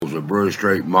Outlaws of Brush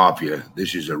Street Mafia.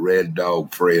 This is a Red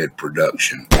Dog Fred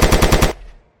production.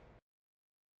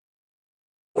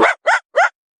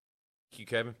 You,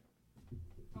 Kevin.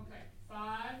 Okay,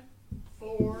 5,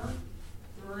 4,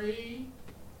 3.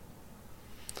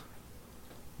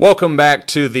 Welcome back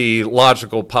to the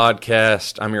Logical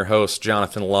Podcast. I'm your host,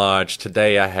 Jonathan Lodge.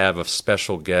 Today I have a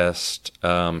special guest.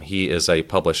 He is a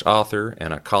published author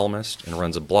and a columnist and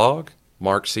runs a blog,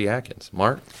 Mark C. Atkins.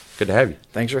 Mark, good to have you.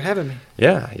 Thanks for having me.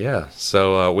 Yeah.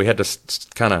 So we had to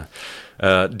kind of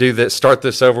start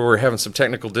this over. We're having some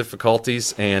technical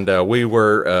difficulties, and we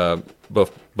were,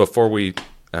 before we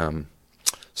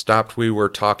stopped, we were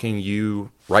talking. You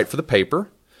write for the paper.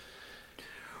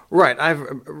 Right. I've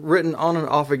written on and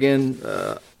off again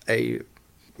a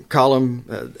column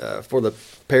for the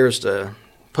Paris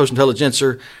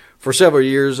Post-Intelligencer for several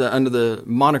years under the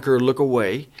moniker Look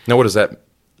Away. Now, what is that?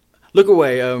 Look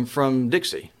Away from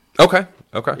Dixie. Okay.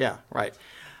 Yeah, right.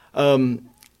 And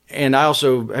I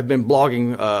also have been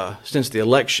blogging since the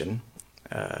election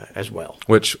as well.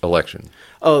 Which election?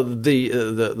 Oh,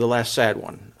 the last sad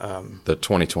one. The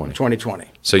 2020. 2020.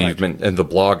 So right. You've been, and the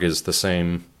blog is the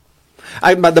same.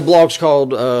 The blog's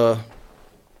called A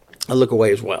Look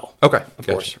Away as well. Okay. Of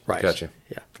course. Right. Gotcha.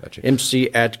 Yeah. Gotcha.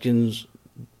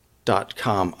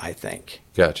 mcatkins.com, I think.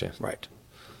 Gotcha. Right.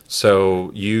 So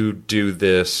you do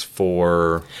this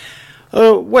for...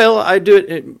 Well, I do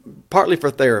it partly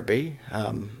for therapy.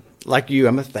 Like you,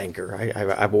 I'm a thinker.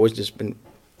 I've always just been,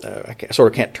 I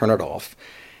sort of can't turn it off.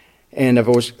 And I've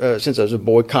always, since I was a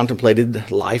boy, contemplated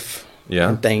life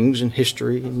and things and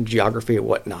history and geography and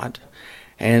whatnot.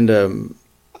 And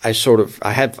I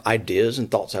have ideas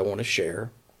and thoughts I want to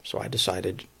share. So I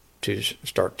decided to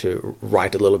start to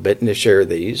write a little bit and to share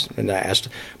these. And I asked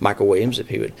Michael Williams if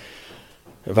he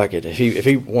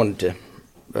wanted to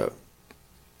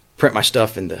print my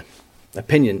stuff in the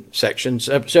opinion section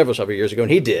several years ago,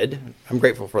 and he did. I'm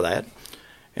grateful for that.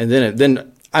 And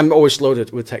then I'm always slow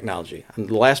with technology. I'm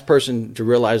the last person to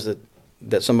realize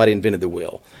that somebody invented the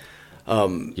wheel.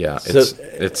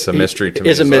 It's a mystery to me.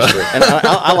 It's a mystery, and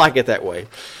I like it that way.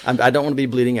 I don't want to be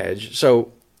bleeding edge.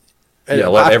 So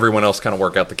let everyone else kind of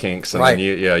work out the kinks, and right.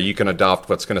 then you can adopt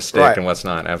what's going to stick and what's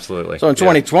not. Absolutely. So in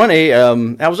 2020,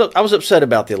 I was upset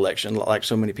about the election, like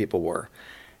so many people were,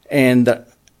 and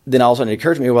then all of a sudden it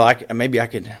occurred to me, well, maybe I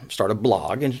could start a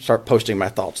blog and start posting my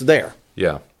thoughts there.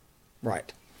 Yeah.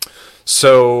 Right.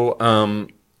 So,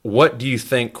 what do you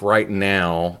think right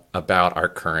now about our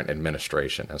current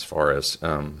administration? As far as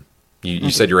you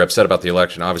said, you're upset about the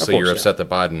election. Obviously, you're upset that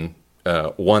Biden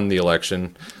won the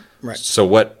election. Right. So,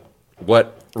 what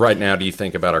right now do you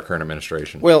think about our current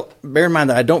administration? Well, bear in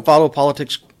mind that I don't follow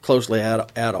politics closely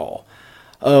at all.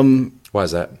 Why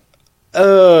is that?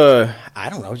 I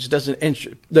don't know. It just doesn't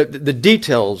interest. The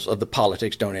details of the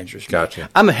politics don't interest me. Gotcha.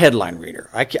 I'm a headline reader.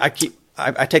 I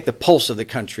take the pulse of the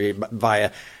country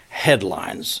via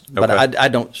headlines, but Okay. I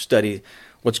don't study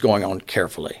what's going on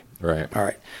carefully. Right. All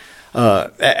right.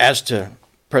 As to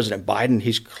President Biden,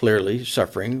 he's clearly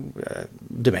suffering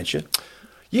dementia.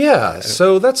 Yeah.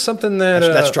 So that's something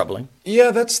That's troubling.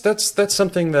 Yeah, that's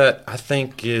something that I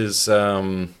think is.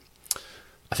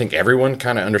 I think everyone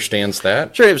kind of understands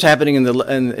that. Sure, it was happening in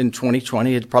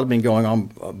 2020. It's probably been going on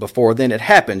before then. It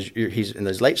happens. He's in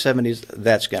his late 70s.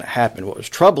 That's going to happen. What was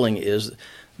troubling is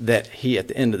that he, at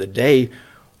the end of the day,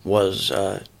 was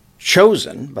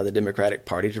chosen by the Democratic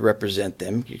Party to represent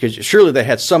them, because surely they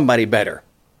had somebody better,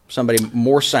 somebody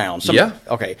more sound. Yeah.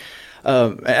 Okay.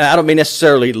 And I don't mean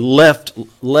necessarily less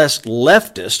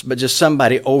leftist, but just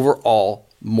somebody overall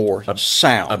more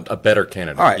sound. A better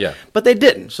candidate. All right. Yeah. But they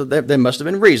didn't. So there must have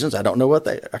been reasons. I don't know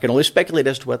I can only speculate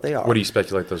as to what they are. What do you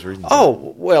speculate those reasons are?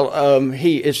 Oh, well,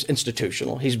 he is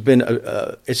institutional. He's been,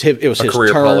 it was his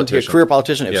career turn. politician. He was a career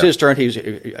politician. It was his turn. He's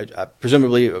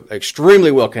presumably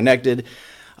extremely well connected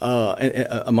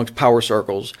amongst power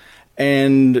circles.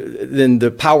 And then the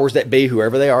powers that be,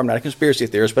 whoever they are, I'm not a conspiracy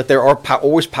theorist, but there are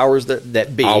always powers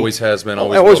that be. Always has been,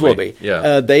 always will be.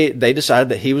 Yeah. They decided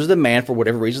that he was the man for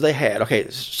whatever reason they had. Okay,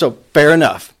 so fair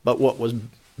enough. But what was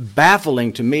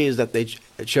baffling to me is that he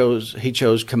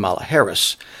chose Kamala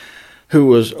Harris, who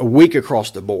was weak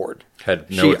across the board. Had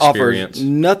no experience. Offered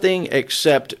nothing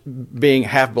except being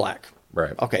half black.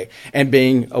 Right. Okay, and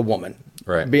being a woman.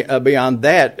 Right. Beyond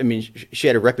that, I mean, she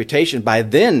had a reputation by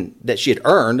then that she had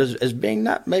earned as being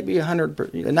not maybe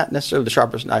 100, not necessarily the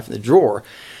sharpest knife in the drawer.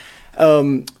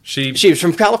 She She was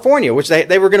from California, which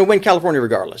they were going to win California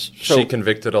regardless. So, she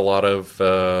convicted a lot of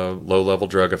low-level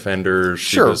drug offenders.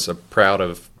 She Sure. was proud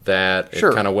of that.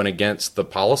 Sure. It kind of went against the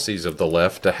policies of the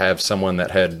left to have someone that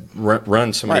had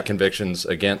run so many Right. convictions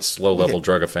against low-level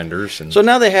drug offenders. And so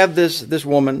now they have this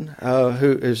woman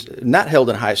who is not held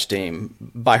in high esteem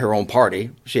by her own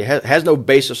party. She has no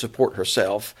base of support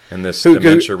herself. And this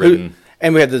dementia-ridden...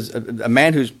 And we have this a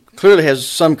man who clearly has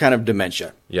some kind of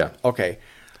dementia. Yeah. Okay.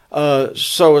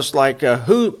 So it's like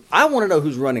who? I want to know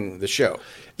who's running the show.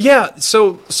 Yeah,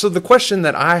 so the question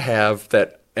that I have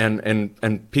that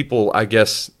and people, I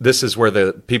guess this is where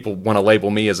the people want to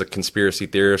label me as a conspiracy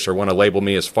theorist or want to label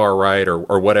me as far right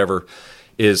or whatever,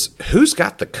 is who's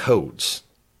got the codes?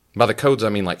 By the codes I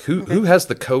mean like who has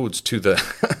the codes to the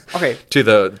Okay. to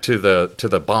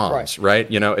the bombs, Right.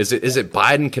 right? You know, is it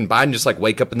Biden? Can Biden just like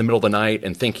wake up in the middle of the night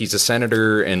and think he's a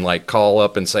senator and like call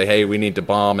up and say, "Hey, we need to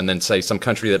bomb," and then say some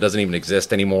country that doesn't even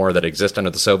exist anymore that exists under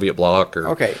the Soviet bloc or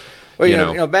Okay. Well, You you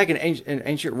know. know, back in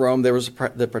ancient Rome, there was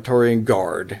the Praetorian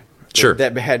Guard. Sure.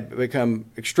 That had become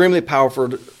extremely powerful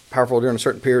during a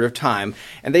certain period of time,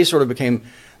 and they sort of became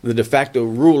the de facto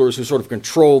rulers who sort of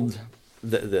controlled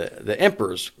the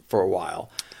emperors for a while.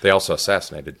 They also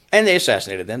assassinated. And they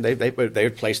assassinated them. They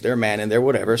placed their man in there,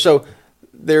 whatever. So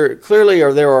there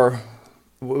are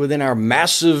within our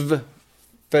massive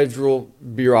federal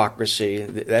bureaucracy,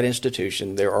 that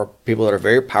institution, there are people that are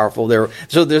very powerful.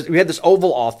 We had this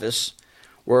Oval Office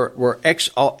where X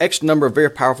number of very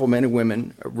powerful men and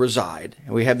women reside,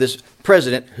 and we have this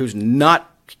president who's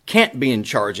can't be in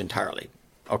charge entirely.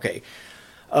 Okay.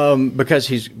 Because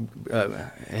he's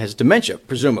has dementia,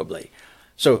 presumably.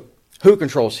 So who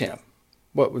controls him?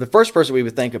 Well, the first person we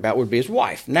would think about would be his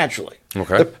wife, naturally.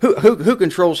 Okay. Who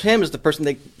controls him is the person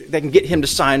that can get him to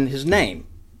sign his name.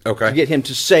 Okay. To get him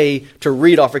to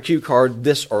read off a cue card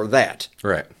this or that.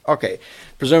 Right. Okay.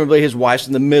 Presumably his wife's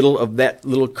in the middle of that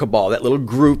little cabal, that little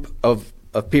group of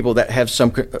people that have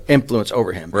some influence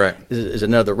over him. Right. Is it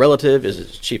another relative? Is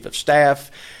it chief of staff?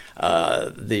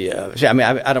 I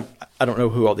don't know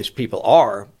who all these people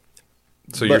are.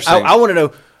 So But you're saying I want to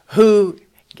know who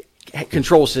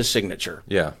controls his signature.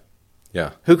 Yeah.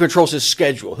 Yeah. Who controls his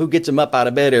schedule? Who gets him up out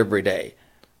of bed every day?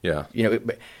 Yeah. You know,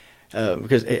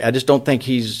 because I just don't think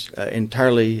he's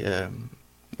entirely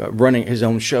running his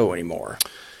own show anymore.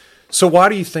 So why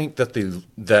do you think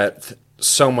that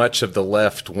so much of the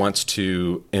left wants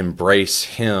to embrace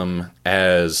him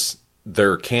as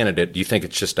their candidate? Do you think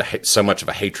it's just so much of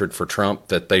a hatred for Trump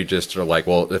that they just are like,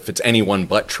 well, if it's anyone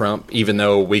but Trump, even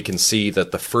though we can see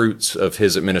that the fruits of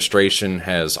his administration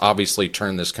has obviously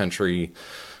turned this country,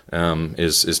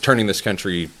 is turning this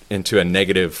country into a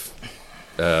negative.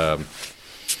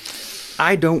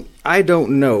 I don't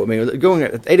know. I mean, going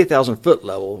at the 80,000 foot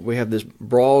level, we have this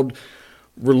broad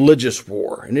religious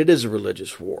war, and it is a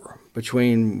religious war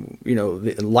between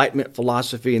the Enlightenment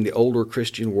philosophy and the older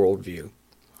Christian worldview.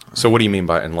 So what do you mean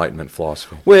by Enlightenment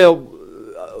philosophy? Well,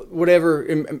 whatever.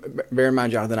 Bear in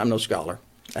mind, Jonathan, I'm no scholar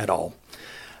at all.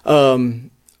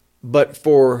 But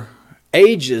for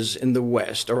ages in the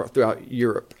West or throughout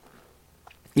Europe,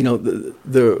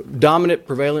 the dominant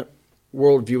prevalent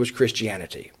worldview was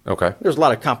Christianity. Okay. There's a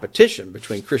lot of competition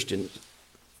between Christian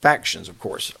factions, of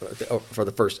course, for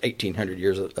the first 1,800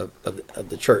 years of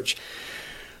the church.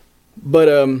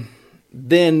 But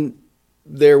then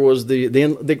there was the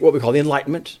what we call the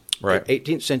Enlightenment, right. the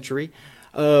 18th century,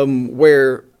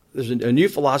 where there's a new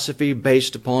philosophy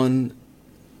based upon,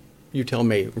 you tell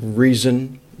me,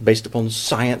 reason, based upon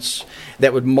science,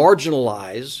 that would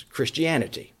marginalize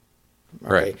Christianity.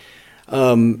 Right.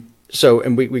 And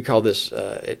we call this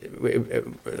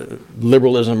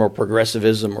liberalism or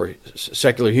progressivism or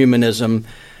secular humanism.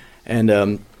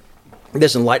 And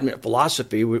this Enlightenment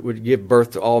philosophy would give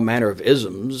birth to all manner of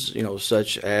isms,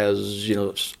 such as,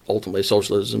 ultimately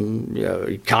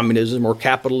socialism, communism or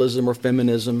capitalism or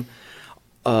feminism.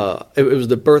 It was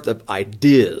the birth of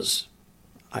ideas.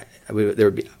 We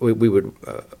would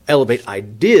elevate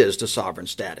ideas to sovereign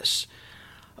status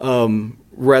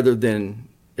rather than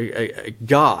a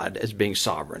God as being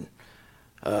sovereign,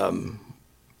 and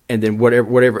then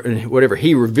whatever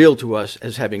He revealed to us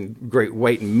as having great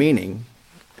weight and meaning.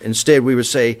 Instead, we would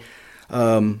say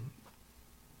that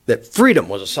freedom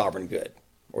was a sovereign good,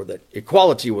 or that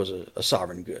equality was a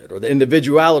sovereign good, or that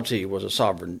individuality was a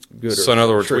sovereign good. So, in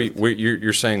other words,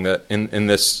 you're saying that in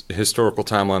this historical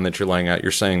timeline that you're laying out,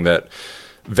 you're saying that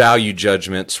value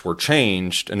judgments were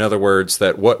changed. In other words,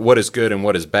 that what is good and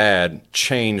what is bad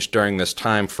changed during this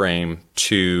time frame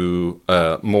to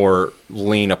more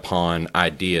lean upon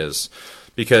ideas.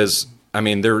 Because I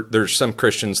mean, there's some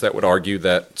Christians that would argue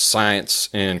that science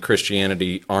and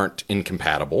Christianity aren't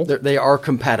incompatible. They are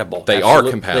compatible. They are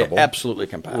compatible. They're absolutely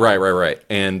compatible. Right.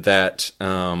 And that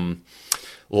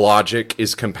logic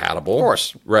is compatible. Of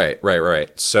course. Right.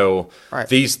 So Right.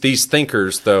 these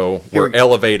thinkers, though, were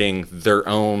elevating their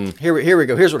own. Here we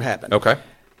go. Here's what happened. Okay.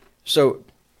 So,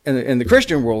 in the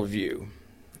Christian worldview,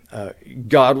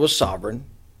 God was sovereign.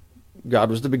 God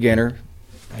was the beginner.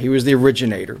 He was the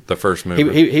originator. The first mover.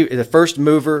 He the first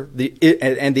mover,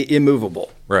 and the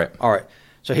immovable. Right. All right.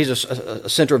 So he's a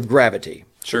center of gravity.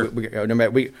 Sure. No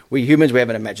matter we humans, we have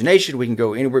an imagination. We can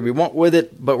go anywhere we want with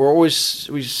it, but we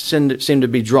seem to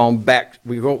be drawn back.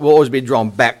 We'll always be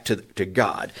drawn back to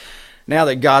God. Now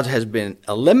that God has been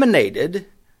eliminated,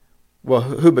 well,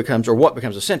 what becomes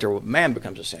the center? Well, man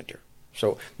becomes the center.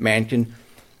 So man can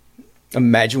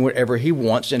imagine whatever he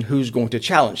wants, and who's going to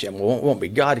challenge him? Well, it won't be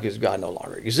God, because God no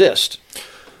longer exists.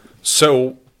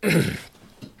 So,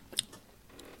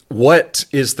 what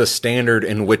is the standard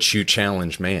in which you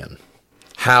challenge man?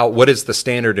 What is the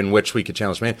standard in which we could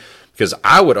challenge man? Because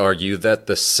I would argue that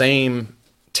the same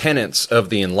tenets of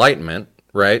the Enlightenment,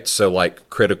 right? So, like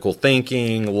critical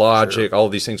thinking, logic, Sure. all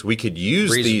of these things, we could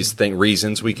use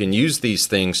reasons. We can use these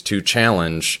things to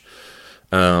challenge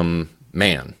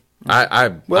man.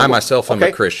 I myself am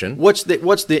a Christian. What's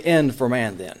the end for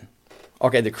man then?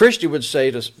 Okay, the Christian would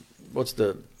say what's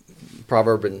the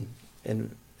proverb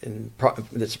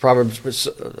it's Proverbs,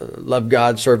 love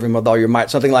God, serve Him with all your might,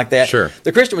 something like that. Sure.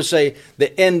 The Christian would say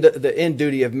the end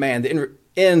duty of man, the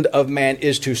end of man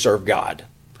is to serve God.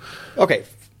 Okay,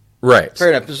 Right. fair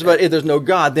enough. But if there's no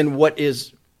God, then what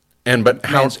is But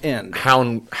man's end?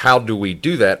 how do we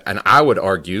do that? And I would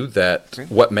argue that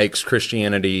what makes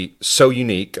Christianity so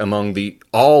unique among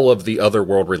all of the other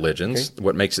world religions,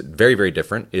 what makes it very, very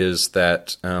different, is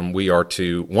that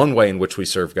one way in which we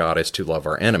serve God is to love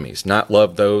our enemies, not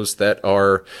love those that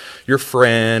are your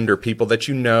friend or people that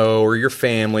you know or your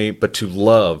family, but to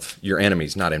love your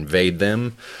enemies, not invade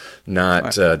them,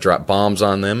 not drop bombs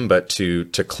on them, but to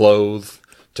clothe,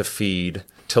 to feed,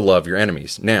 to love your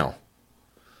enemies. Now,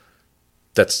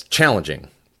 that's challenging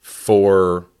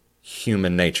for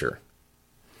human nature.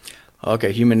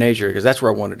 Okay, human nature, because that's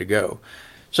where I wanted to go.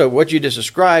 So what you just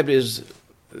described is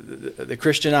the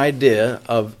Christian idea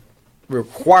of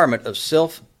requirement of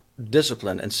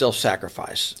self-discipline and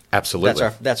self-sacrifice. Absolutely.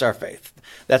 That's our faith.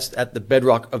 That's at the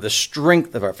bedrock of the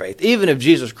strength of our faith. Even if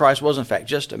Jesus Christ was in fact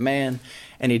just a man,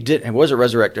 and he wasn't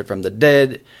resurrected from the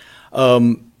dead,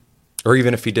 or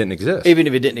even if he didn't exist. even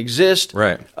if he didn't exist,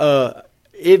 Right.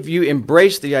 If you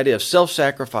embrace the idea of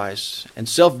self-sacrifice and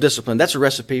self-discipline, that's a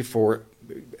recipe for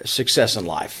success in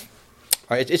life.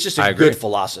 All right? It's just a good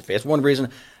philosophy. It's one reason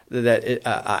that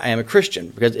I am a Christian,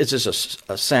 because it's just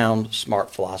a sound, smart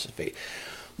philosophy.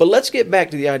 But let's get back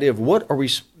to the idea of what are we?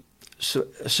 So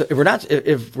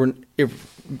if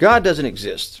God doesn't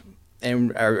exist,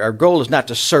 and our goal is not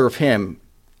to serve Him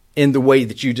in the way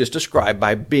that you just described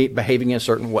by behaving in a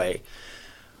certain way,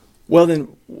 well then,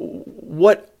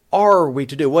 what are we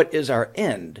to do? What is our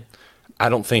end? I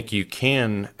don't think you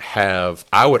can have,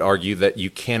 I would argue that you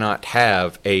cannot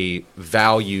have a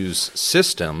values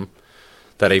system,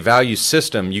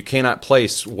 you cannot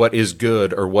place what is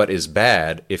good or what is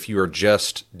bad if you are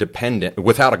just dependent,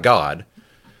 without a God,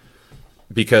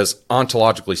 because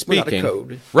ontologically speaking, without a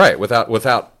code. Right,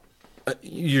 without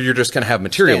you're just going to have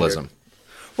materialism. Standard.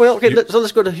 Well, okay, so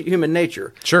let's go to human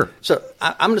nature. Sure. So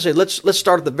I'm going to say let's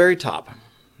start at the very top.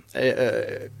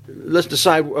 Let's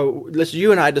decide.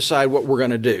 You and I decide what we're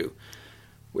going to do.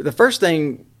 The first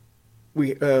thing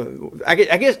I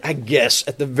guess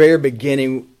at the very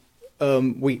beginning,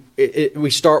 we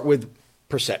start with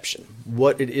perception.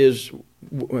 What it is.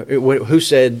 Who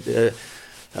said?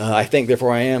 I think,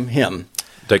 therefore I am. Him.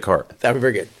 Descartes. That would be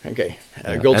very good. Okay,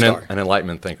 gold star. An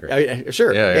Enlightenment thinker.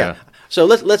 Sure. Yeah. So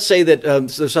let's say that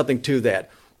there's something to that.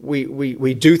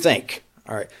 We do think.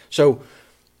 All right. So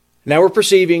now we're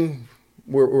perceiving.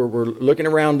 We're looking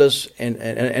around us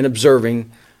and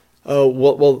observing.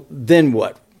 Well, then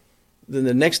what? Then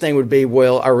the next thing would be,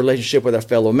 well, our relationship with our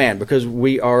fellow man, because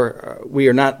we are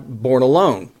not born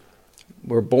alone.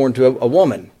 We're born to a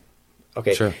woman.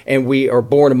 Okay. Sure. And we are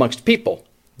born amongst people.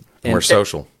 And we're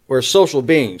social. We're social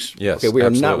beings. Yes. Okay. We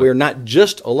are not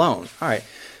just alone. All right.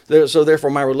 So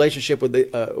therefore, my relationship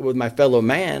with my fellow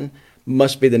man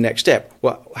must be the next step.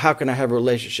 Well, how can I have a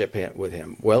relationship with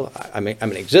him? Well, I'm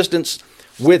in existence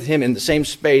with him in the same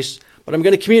space, but I'm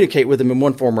going to communicate with him in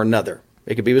one form or another.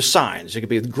 It could be with signs. It could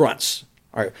be with grunts.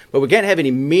 All right. But we can't have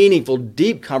any meaningful,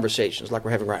 deep conversations like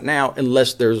we're having right now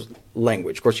unless there's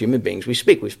language. Of course, human beings, we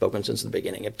speak. We've spoken since the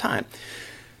beginning of time.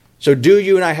 So do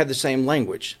you and I have the same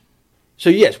language? So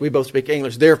yes, we both speak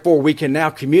English. Therefore, we can now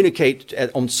communicate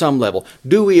on some level.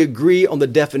 Do we agree on the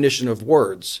definition of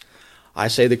words? I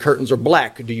say the curtains are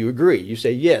black. Do you agree? You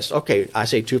say yes. Okay. I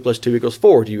say 2 + 2 =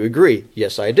 4. Do you agree?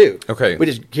 Yes, I do. Okay. We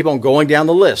just keep on going down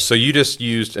the list. So you just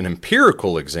used an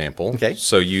empirical example. Okay.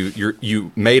 So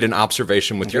you made an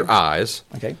observation with your eyes,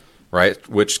 Okay. right,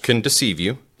 which can deceive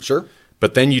you. Sure.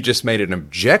 But then you just made an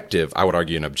objective, I would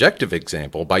argue an objective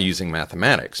example by using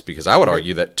mathematics, because I would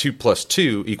argue that 2 +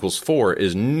 2 = 4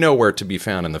 is nowhere to be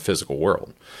found in the physical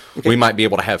world. Okay. We might be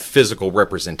able to have physical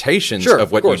representations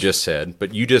of what you just said,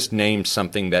 but you just named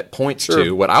something that points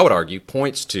to, what I would argue,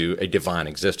 points to a divine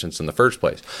existence in the first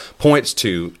place, points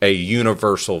to a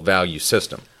universal value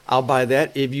system. I'll buy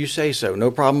that if you say so.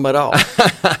 No problem at all.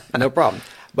 No problem.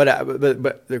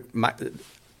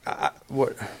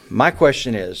 My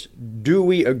question is, do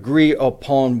we agree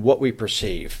upon what we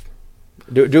perceive?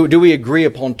 Do we agree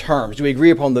upon terms? Do we agree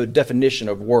upon the definition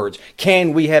of words?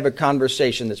 Can we have a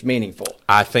conversation that's meaningful?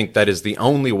 I think that is the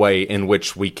only way in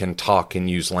which we can talk and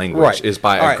use language is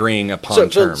by agreeing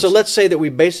upon terms. So let's say that we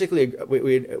basically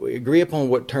we agree upon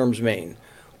what terms mean.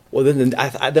 Well, then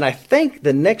I think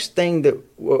the next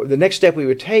step we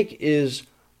would take is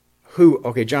who?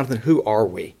 Okay, Jonathan, who are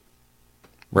we?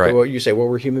 Right. Well, you say, well,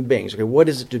 we're human beings. Okay, what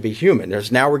is it to be human?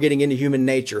 Now we're getting into human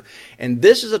nature. And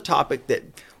this is a topic that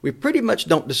we pretty much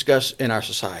don't discuss in our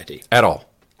society. At all.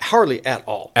 Hardly at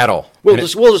all. At all. We'll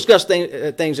discuss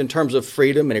things in terms of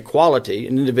freedom and equality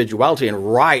and individuality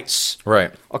and rights.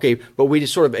 Right. Okay, but we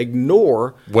just sort of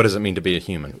ignore. What does it mean to be a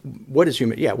human? What is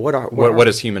human? Yeah, what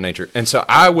is human nature? And so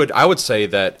I would say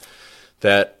that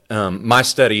my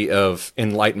study of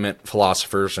Enlightenment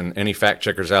philosophers and any fact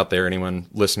checkers out there, anyone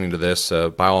listening to this,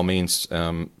 by all means,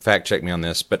 fact check me on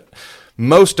this. But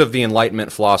most of the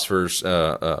Enlightenment philosophers,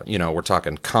 we're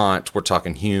talking Kant, we're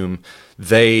talking Hume,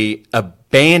 they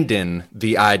abandon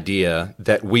the idea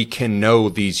that we can know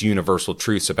these universal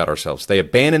truths about ourselves. They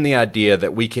abandon the idea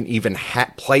that we can even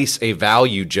place a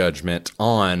value judgment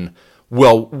on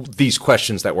these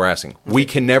questions that we're asking. We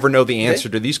can never know the answer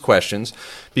to these questions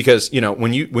because,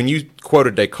 when you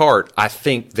quoted Descartes, I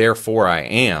think, therefore I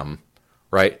am,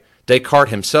 right?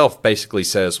 Descartes himself basically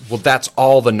says, well, that's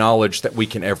all the knowledge that we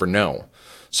can ever know.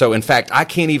 So, in fact, I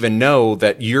can't even know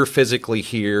that you're physically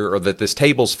here or that this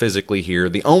table's physically here.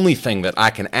 The only thing that I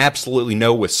can absolutely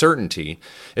know with certainty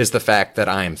is the fact that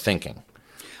I am thinking,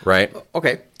 right?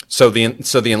 Okay. So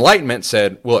the Enlightenment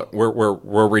said, look,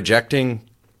 we're rejecting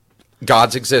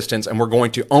God's existence, and we're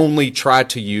going to only try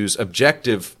to use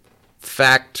objective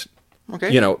fact,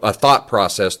 a thought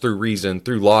process through reason,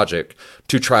 through logic,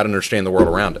 to try to understand the world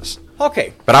around us.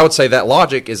 Okay. But I would say that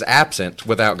logic is absent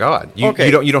without God. You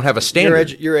don't have a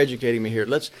standard. You're educating me here.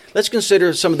 Let's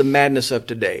consider some of the madness of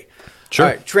today. Sure.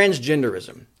 All right,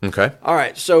 transgenderism. Okay. All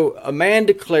right, so a man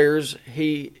declares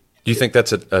he... Do you think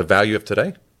that's a value of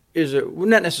today? Well,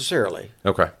 not necessarily.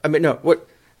 Okay. I mean, no, what...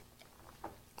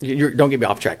 don't get me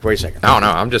off track. Wait a second. No,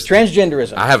 I'm just...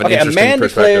 Transgenderism. I have an interesting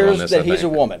perspective on this. A man declares that he's a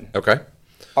woman. Okay.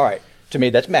 All right. To me,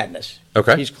 that's madness.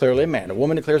 Okay. He's clearly a man. A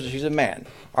woman declares that she's a man.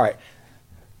 All right.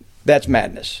 That's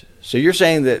madness. So you're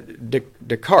saying that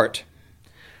Descartes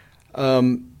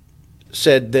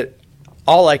said that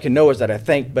all I can know is that I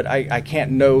think, but I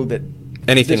can't know that...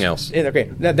 Anything else.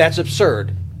 Okay. Now, that's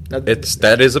absurd. That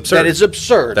is absurd. That is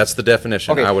absurd. That's the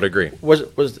definition. Okay. I would agree.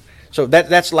 So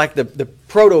that's like the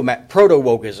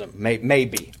proto-wokeism,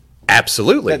 maybe.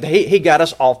 Absolutely. He got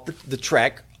us off the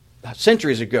track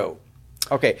centuries ago.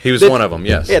 Okay. He was one of them,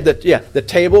 yes. Yeah, the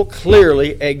table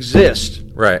clearly exists.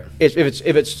 Right. If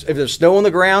there's snow on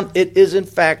the ground, it is in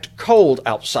fact cold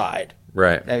outside.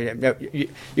 Right. You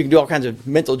can do all kinds of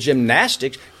mental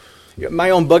gymnastics. My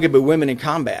own bugaboo, women in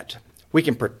combat. We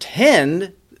can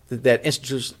pretend that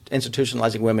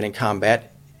institutionalizing women in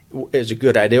combat is a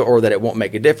good idea or that it won't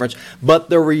make a difference. But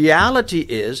the reality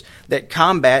is that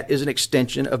combat is an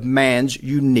extension of man's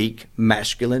unique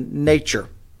masculine nature.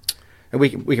 And we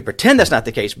can pretend that's not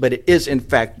the case, but it is in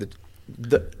fact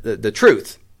the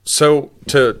truth. So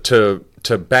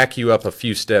to back you up a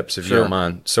few steps, if Sure. you don't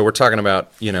mind. So we're talking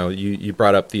about, you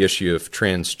brought up the issue of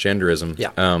transgenderism.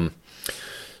 Yeah.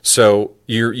 So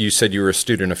you said you were a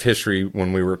student of history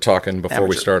when we were talking before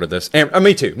we started this. And,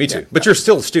 me too. Yeah. But you're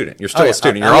still a student. You're still a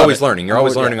student. You're always learning. You're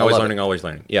always learning, always learning, always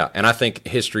learning. Yeah, and I think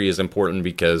history is important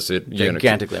because it...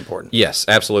 Gigantically important. Yes,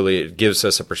 absolutely. It gives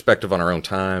us a perspective on our own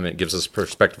time. It gives us a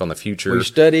perspective on the future. We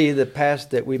study the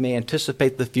past that we may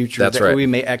anticipate the future. That's right. We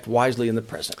may act wisely in the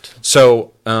present.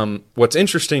 So what's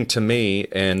interesting to me,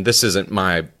 and this isn't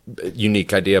my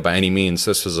unique idea by any means,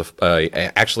 this was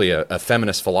actually a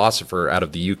feminist philosopher out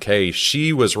of the UK. She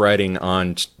was writing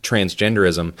on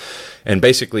transgenderism, and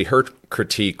basically her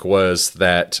critique was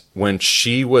that when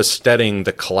she was studying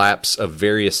the collapse of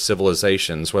various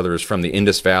civilizations, whether it was from the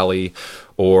Indus Valley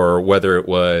or whether it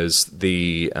was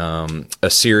the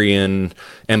Assyrian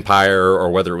Empire or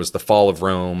whether it was the fall of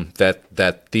Rome,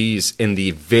 that these, in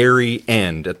the very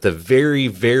end, at the very,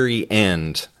 very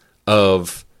end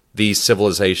of these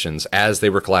civilizations, as they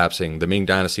were collapsing, the Ming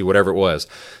Dynasty, whatever it was,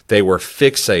 they were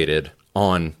fixated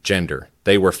on gender.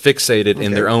 They were fixated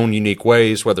in their own unique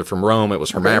ways, whether from Rome, it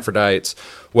was hermaphrodites,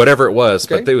 whatever it was,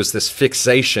 but there was this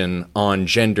fixation on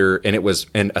gender,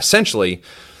 and essentially,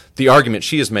 the argument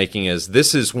she is making is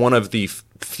this is one of the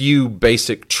few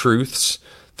basic truths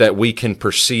that we can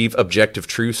perceive, objective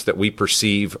truths that we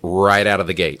perceive right out of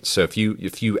the gate. So if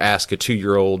you ask a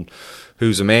 2-year-old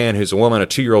who's a man, who's a woman, a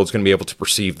 2-year-old is going to be able to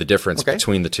perceive the difference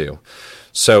between the two.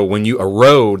 So when you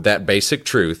erode that basic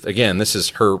truth, again, this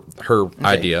is her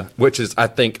idea, which is, I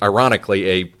think, ironically,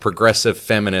 a progressive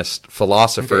feminist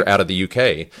philosopher out of the UK.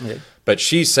 Okay. But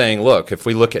she's saying, look, if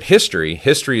we look at history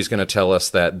is going to tell us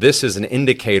that this is an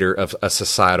indicator of a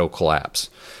societal collapse.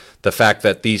 The fact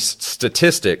that these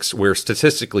statistics, where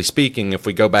statistically speaking, if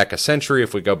we go back a century,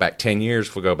 if we go back 10 years,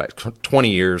 if we go back 20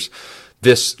 years,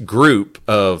 this group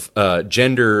of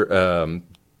gender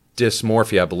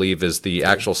dysmorphia, I believe is the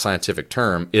actual scientific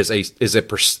term, is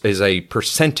a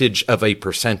percentage of a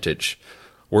percentage.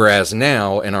 Whereas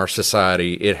now in our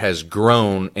society, it has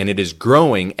grown and it is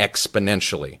growing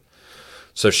exponentially.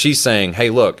 So she's saying, hey,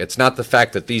 look, it's not the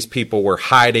fact that these people were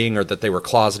hiding or that they were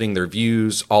closeting their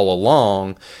views all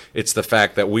along. It's the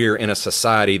fact that we're in a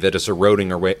society that is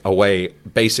eroding away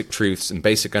basic truths and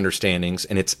basic understandings.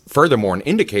 And it's furthermore an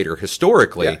indicator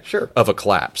historically of a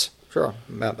collapse. Sure.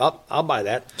 I'll buy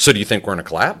that. So do you think we're in a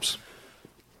collapse?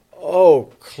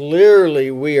 Oh, clearly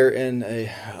we are in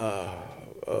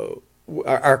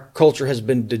our culture has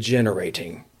been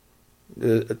degenerating.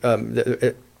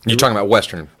 You're talking about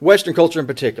Western culture in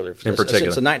particular. Since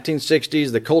the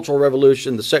 1960s, the Cultural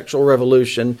Revolution, the Sexual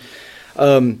Revolution,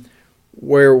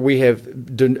 where we have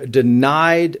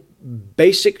denied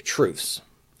basic truths,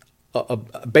 a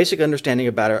basic understanding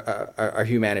about our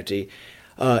humanity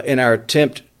in our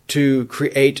attempt to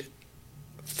create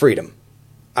freedom,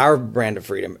 our brand of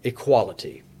freedom,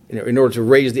 equality, in order to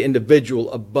raise the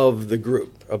individual above the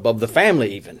group, above the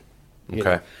family even.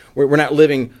 Okay. We're not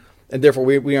living... And therefore,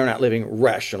 we are not living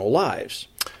rational lives.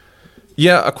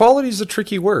 Yeah, equality is a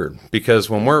tricky word because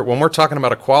when we're talking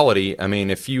about equality, I mean,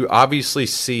 if you obviously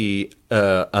see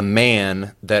a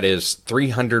man that is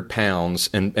 300 pounds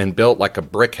and built like a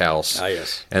brick house,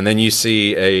 and then you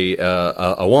see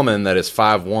a woman that is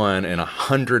 5'1" and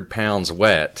 100 pounds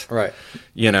wet, right?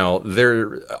 You know,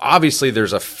 there's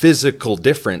a physical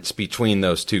difference between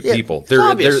those two people.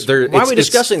 Why are we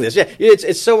discussing this? Yeah,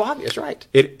 it's so obvious, right?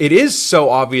 It is so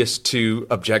obvious to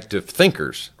objective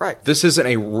thinkers. Right. This isn't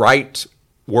a right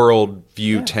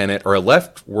worldview tenet or a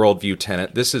left worldview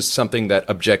tenet. This is something that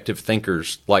objective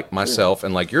thinkers like myself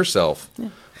and like yourself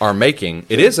are making.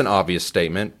 It is an obvious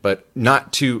statement, but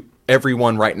not to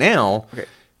everyone right now. Okay.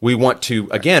 We want to,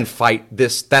 again, fight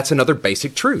this. That's another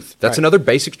basic truth. That's another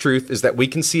basic truth is that we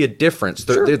can see a difference.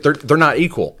 They're not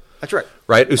equal. That's right.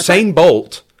 Right? Usain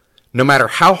Bolt, no matter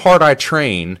how hard I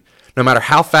train, no matter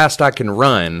how fast I can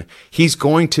run, he's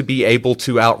going to be able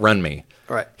to outrun me.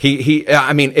 Right.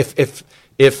 I mean, if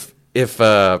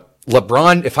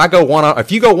LeBron,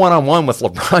 if you go one-on-one with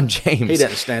LeBron James, he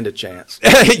doesn't stand a chance.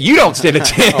 You don't stand a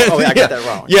chance. I got that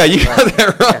wrong. Yeah, you got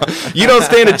that wrong. You don't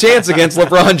stand a chance against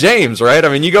LeBron James, right? I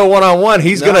mean, you go one-on-one,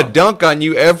 he's going to dunk on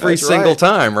you every single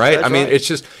time, right? That's I mean, it's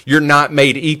just you're not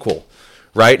made equal,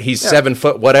 right? He's 7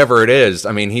 foot, whatever it is.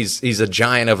 I mean, he's a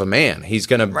giant of a man. He's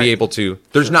going to be able to.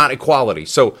 There's not equality.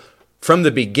 So from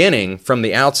the beginning, from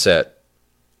the outset,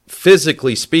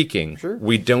 physically speaking,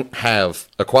 we don't have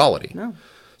equality. No.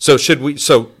 So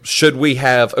should we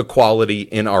have equality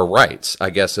in our rights? I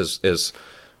guess is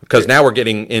because now we're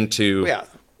getting into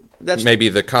maybe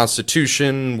the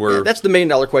Constitution. That's the $1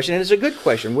 million question, and it's a good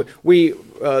question. We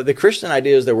the Christian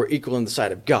idea is that we're equal in the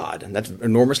sight of God, and that's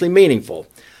enormously meaningful.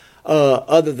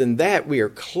 Other than that, we are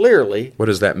clearly. What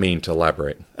does that mean? To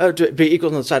elaborate. To be equal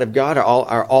on the side of God,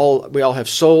 we all have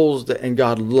souls, and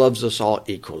God loves us all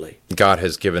equally. God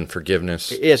has given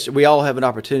forgiveness. Yes, we all have an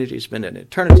opportunity to spend an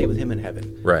eternity with Him in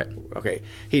heaven. Right. Okay.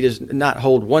 He does not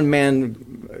hold one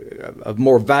man of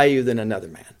more value than another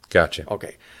man. Gotcha.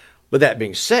 Okay. But that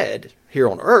being said, here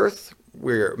on earth,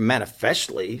 we're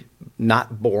manifestly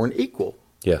not born equal.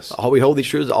 Yes. We hold these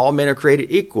truths, all men are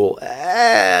created equal.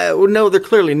 No, they're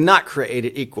clearly not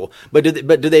created equal. But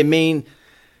do they mean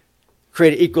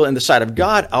created equal in the sight of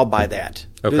God, I'll buy that.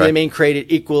 Okay. Do they mean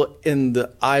created equal in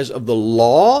the eyes of the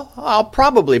law? I'll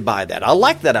probably buy that. I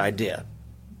like that idea,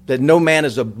 that no man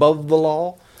is above the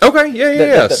law. Okay,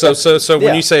 yeah. So when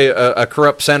yeah. you say a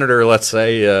corrupt senator, let's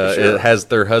say, Sure. has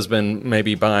their husband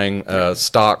maybe buying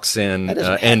stocks in That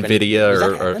doesn't happen. Nvidia Does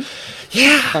that or happen?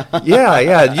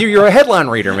 yeah. You're a headline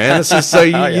reader, man. This is so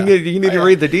you need to yeah.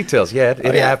 read the details. Yeah,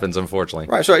 it yeah. happens, unfortunately.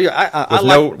 Right. So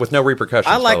With no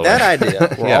repercussions. I like by the that way.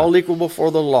 idea. We're Yeah. all equal before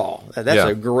the law. That's Yeah.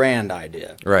 a grand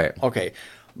idea. Right. Okay.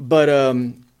 But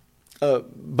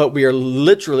we are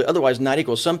literally otherwise not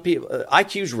equal. Some people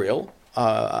IQ's real.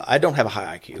 I don't have a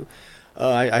high IQ.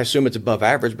 I assume it's above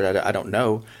average, but I don't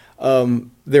know.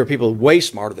 There are people way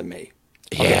smarter than me.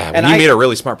 Yeah, And when you meet a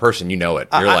really smart person, you know it.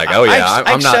 You're like, oh yeah,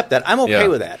 I I'm not. accept that. I'm okay yeah.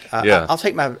 with that. Yeah. I'll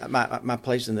take my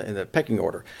place in the pecking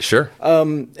order. Sure.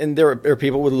 And there are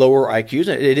people with lower IQs.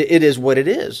 And it is what it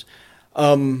is.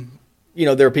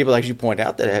 There are people, as you point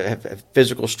out, that have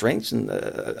physical strengths, and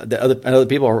other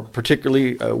people are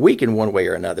particularly weak in one way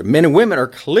or another. Men and women are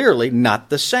clearly not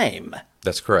the same.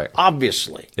 That's correct.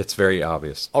 Obviously. It's very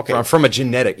obvious. Okay. From a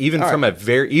genetic, even All from right.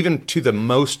 even to the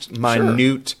most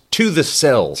minute, to the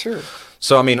cells. Sure.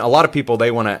 So, I mean, a lot of people,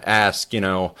 they want to ask,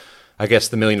 I guess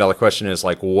the $1 million question is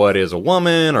like, what is a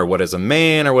woman or what is a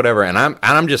man or whatever? And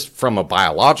I'm just from a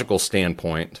biological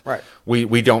standpoint. Right.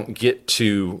 We don't get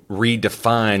to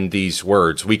redefine these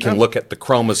words. We can look at the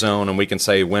chromosome and we can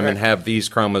say women Right. have these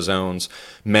chromosomes,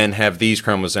 men have these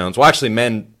chromosomes. Well, actually,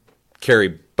 men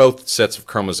carry both sets of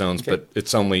chromosomes, but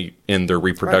it's only in their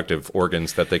reproductive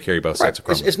organs that they carry both sets of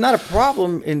chromosomes. It's not a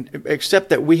problem except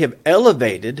that we have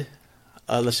elevated,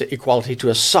 let's say, equality to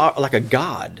like a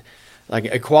god, like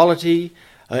equality,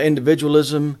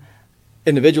 individualism,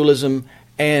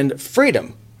 and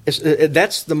freedom.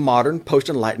 That's the modern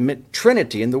post-Enlightenment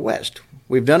Trinity in the West.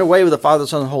 We've done away with the Father,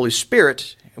 Son, and Holy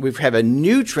Spirit. We have a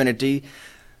new Trinity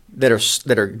that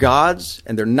are gods,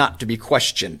 and they're not to be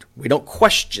questioned. We don't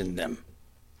question them.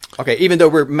 Okay, even though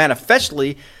we're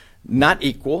manifestly not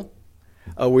equal,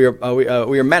 we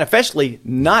are manifestly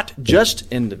not just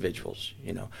individuals.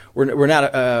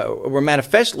 We're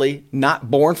manifestly not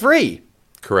born free.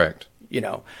 Correct.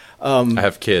 I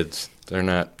have kids. They're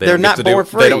not born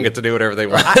free. They don't get to do whatever they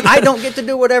want. I don't get to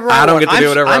do whatever I want. I don't get to do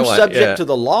whatever I want. I'm subject Yeah. to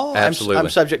the law. Absolutely. I'm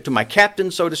subject to my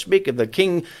captain, so to speak. If the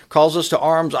king calls us to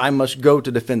arms, I must go to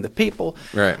defend the people.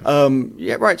 Right.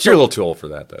 Yeah, right. So, You're a little too old for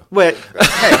that, though. Well,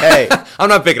 hey. I'm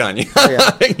not picking on you.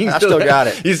 Yeah. You I still got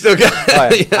it. You still got it.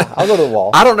 All right. I'll go to the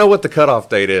wall. I don't know what the cutoff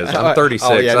date is. I'm 36.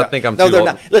 Oh, yeah, I think I'm no, too they're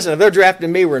old. not. Listen, if they're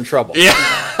drafting me, we're in trouble.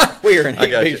 Yeah. We are in I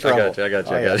got big you. trouble. I got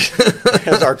you. Oh,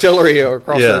 yeah. As artillery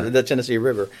across Yeah. the Tennessee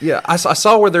River. Yeah, I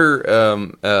saw where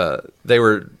they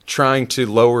were trying to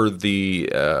lower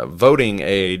the voting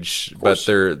age, but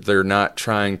they're not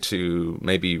trying to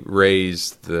maybe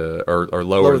raise the or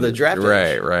lower the draft age.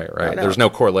 Right. I know. There's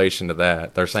no correlation to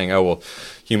that. They're saying, oh well,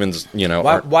 humans,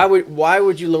 Why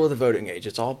would you lower the voting age?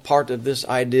 It's all part of this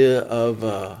idea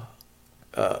of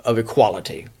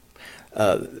equality.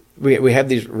 We have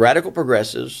these radical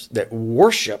progressives that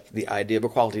worship the idea of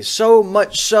equality so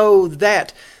much so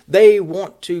that they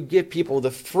want to give people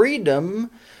the freedom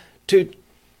to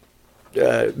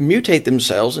mutate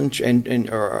themselves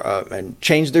and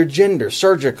change their gender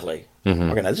surgically.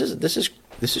 Mm-hmm. Okay, now this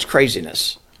is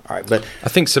craziness. All right, but I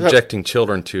think subjecting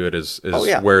children to it is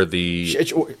where the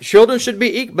children should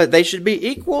be equal, but they should be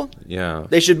equal. Yeah,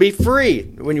 they should be free.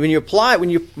 When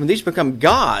these become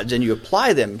gods and you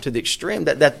apply them to the extreme,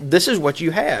 that this is what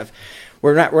you have.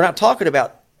 We're not talking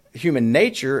about human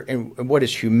nature and what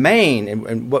is humane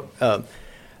and what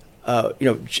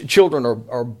children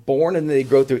are born and they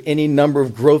go through any number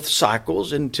of growth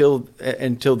cycles until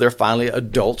they're finally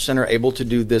adults and are able to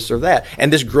do this or that.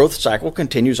 And this growth cycle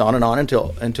continues on and on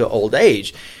until old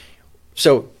age.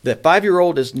 So the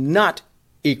 5-year-old is not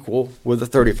equal with a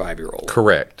 35-year-old.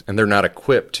 correct, and they're not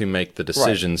equipped to make the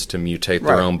decisions to mutate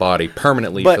their old body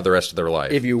permanently But for the rest of their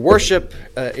life. If you worship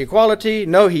equality,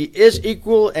 no, he is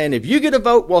equal, and if you get a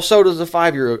vote, well, so does the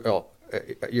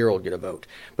 5-year-old get a vote.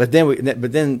 But here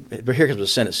comes the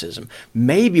cynicism.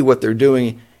 Maybe what they're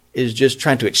doing is just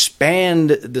trying to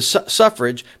expand the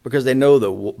suffrage because they know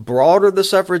the broader the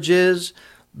suffrage is,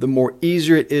 the more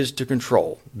easier it is to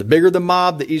control. The bigger the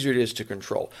mob, the easier it is to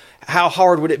control. How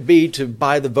hard would it be to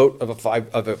buy the vote of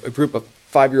a group of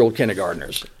 5-year-old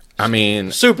kindergartners? I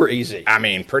mean, Super easy. I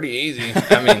mean, pretty easy.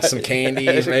 I mean, some candy,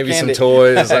 maybe Candy. some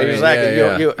toys. I mean, Exactly.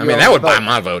 yeah. You That would buy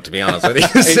my vote, to be honest with you.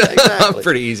 Exactly. I'm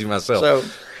pretty easy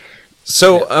myself.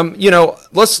 So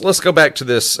Let's go back to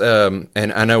this, and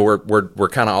I know we're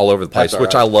kind of all over the place, That's all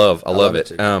which right. I love. I love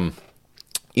it it. too.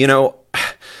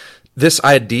 this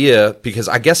idea, because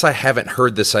I guess I haven't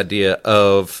heard this idea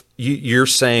of, you're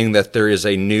saying that there is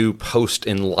a new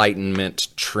post-Enlightenment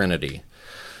Trinity.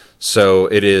 So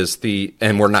it is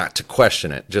and we're not to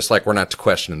question it, just like we're not to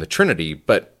question the Trinity.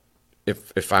 But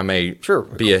if I may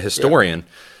be a historian,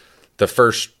 the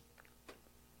first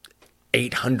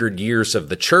 800 years of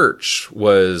the church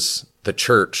was the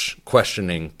church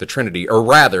questioning the Trinity, or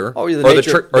rather,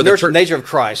 the nature of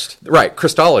Christ. Right,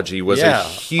 Christology was a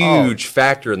huge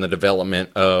factor in the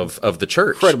development of the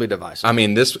church. Incredibly divisive. I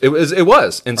mean, it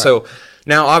was, and so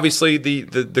now obviously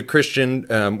the Christian,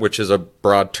 which is a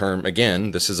broad term.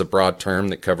 Again, this is a broad term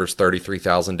that covers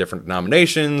 33,000 different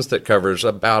denominations, that covers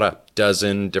about a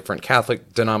dozen different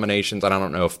Catholic denominations. And I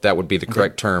don't know if that would be the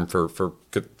correct term for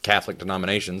Catholic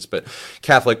denominations, but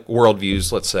Catholic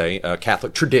worldviews, let's say,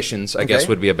 Catholic traditions, I guess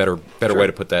would be a better way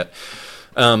to put that.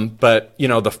 But,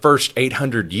 the first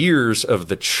 800 years of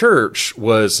the church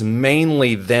was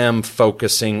mainly them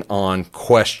focusing on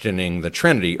questioning the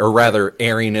Trinity, or rather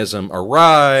Arianism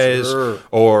arise,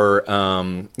 or,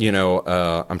 I'm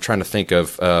trying to think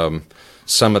of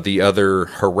some of the other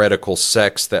heretical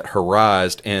sects that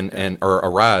arised,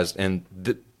 and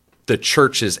the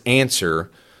church's answer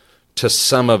to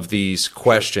some of these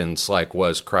questions, like,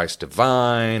 was Christ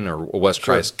divine, or was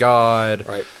Christ God?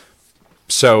 Right.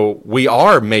 So we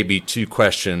are maybe to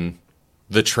question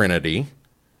the Trinity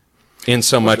in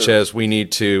so much as we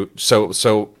need to.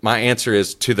 So my answer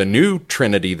is to the new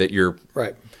Trinity that you're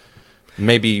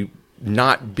maybe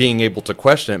not being able to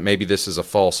question it. Maybe this is a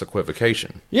false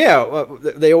equivocation. Yeah,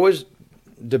 they always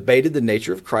debated the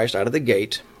nature of Christ out of the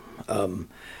gate,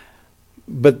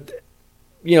 but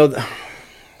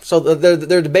so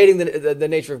they're debating the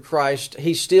nature of Christ.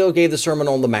 He still gave the Sermon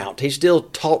on the Mount. He still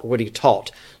taught what he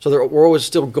taught. So we're always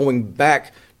still going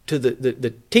back to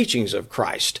the teachings of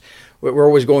Christ. We're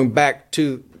always going back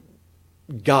to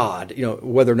God,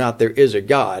 whether or not there is a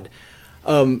God.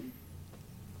 But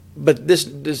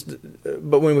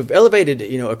when we've elevated,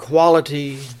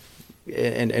 equality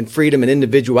and freedom and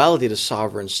individuality to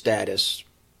sovereign status,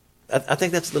 I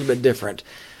think that's a little bit different,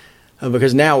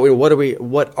 because now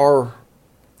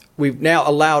we've now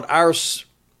allowed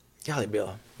golly,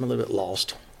 Bill, I'm a little bit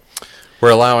lost. We're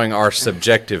allowing our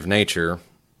subjective nature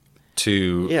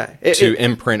to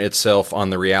imprint itself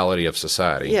on the reality of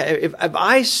society. Yeah, if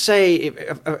I say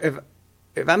if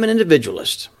I'm an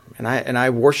individualist and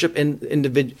I worship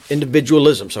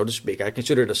individualism, so to speak, I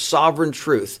consider it a sovereign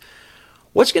truth.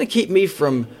 What's going to keep me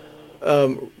from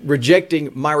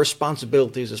rejecting my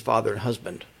responsibilities as father and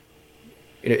husband?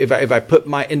 If I put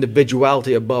my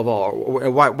individuality above all,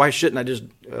 why shouldn't I just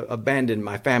abandon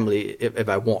my family if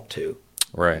I want to?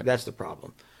 Right. That's the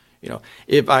problem.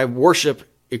 If I worship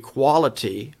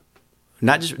equality,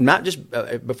 not just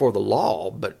before the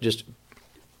law, but just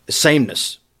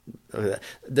sameness,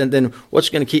 then what's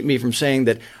going to keep me from saying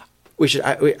that we should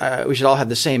all have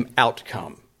the same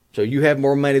outcome? So you have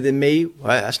more money than me? Well,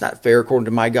 that's not fair according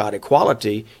to my God.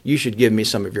 Equality, you should give me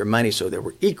some of your money so that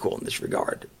we're equal in this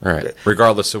regard. Right.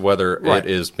 Regardless of whether it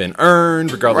has been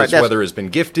earned, regardless of whether it's been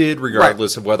gifted,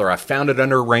 regardless of whether I found it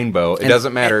under a rainbow. It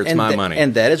doesn't matter. It's my money.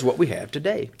 And that is what we have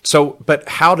today. So, but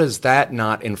how does that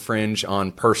not infringe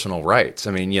on personal rights?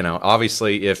 I mean,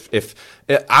 obviously if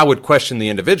I would question the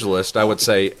individualist, I would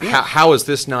say, how is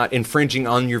this not infringing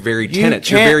on your very tenets,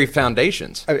 your very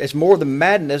foundations? It's more the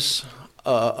madness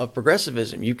of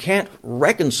progressivism. You can't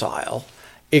reconcile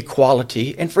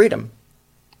equality and freedom.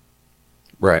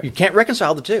 Right. You can't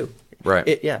reconcile the two. Right.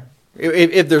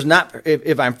 If there's not,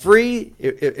 if I'm free,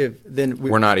 then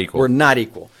we're not equal. We're not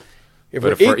equal. If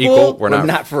we're equal, we're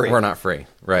not free. We're not free.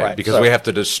 Right. Because we have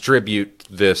to distribute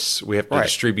this. We have to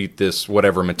distribute this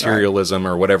whatever materialism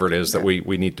or whatever it is that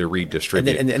we need to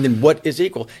redistribute. And then what is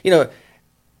equal?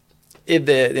 If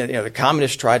the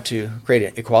communists tried to create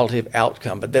an equality of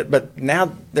outcome, but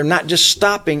now they're not just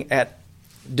stopping at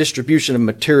distribution of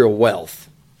material wealth,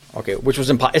 which was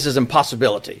this is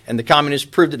impossibility, and the communists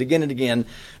proved it again and again.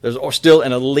 There's still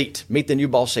an elite. Meet the new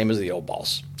boss, same as the old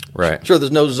boss. Right. Sure,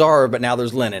 there's no czar, but now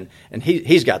there's Lenin, and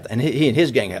he's got and he and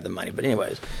his gang have the money. But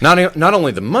anyways, not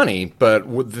only the money, but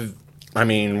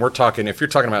we're talking. If you're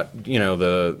talking about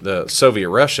the Soviet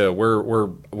Russia,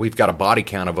 we've got a body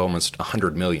count of almost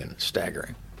 100 million.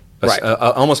 Staggering, right?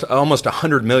 Almost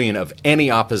 100 million of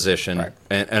any opposition, right.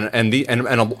 and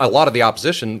a lot of the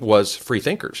opposition was free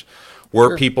thinkers.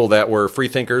 People that were free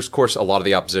thinkers. Of course, a lot of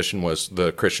the opposition was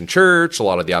the Christian church. A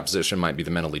lot of the opposition might be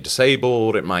the mentally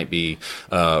disabled. It might be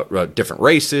different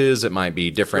races. It might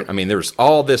be different. I mean, there's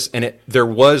all this, and there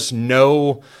was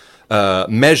no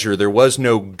measure. There was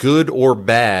no good or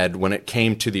bad when it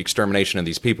came to the extermination of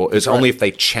these people. It's only if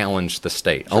they challenged the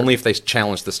state, only if they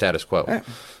challenged the status quo. Right.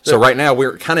 So right now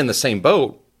we're kind of in the same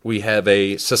boat. We have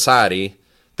a society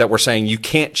that we're saying you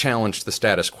can't challenge the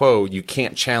status quo. You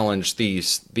can't challenge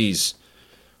this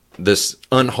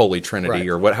unholy trinity, Right.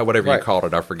 or whatever you Right. called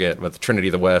it. I forget, but the Trinity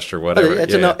of the West or whatever.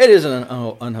 It is an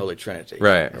unholy trinity.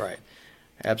 Right. Right.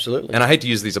 Absolutely. And I hate to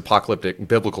use these apocalyptic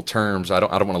biblical terms. I don't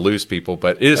want to lose people,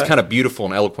 but it is kind of beautiful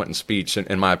and eloquent in speech,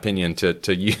 in my opinion,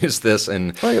 to use this.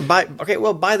 And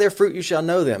by their fruit you shall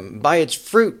know them. By its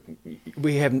fruit,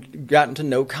 we have gotten to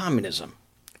know communism.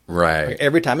 right,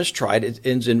 Every time it's tried, it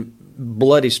ends in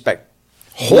bloody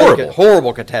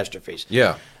horrible catastrophes.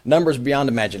 Yeah. Numbers beyond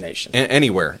imagination.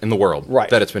 Anywhere in the world Right.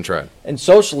 that it's been tried. And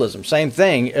socialism, same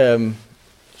thing.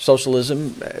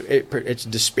 Socialism, it's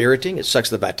dispiriting. It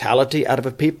sucks the vitality out of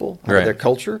a people, out Right. of their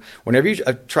culture. Whenever you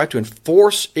try to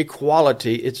enforce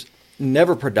equality, it's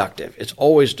never productive. It's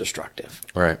always destructive.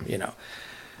 Right.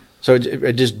 So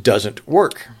it just doesn't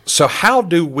work. So how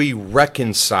do we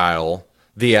reconcile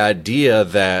the idea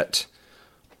that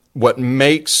what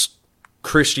makes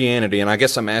Christianity, and I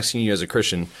guess I'm asking you as a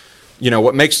Christian,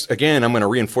 what makes, again, I'm going to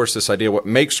reinforce this idea, what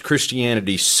makes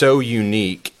Christianity so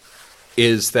unique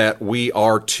is that we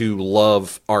are to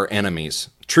love our enemies,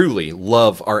 truly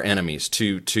love our enemies,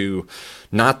 to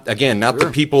not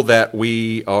the people that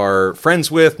we are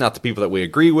friends with, not the people that we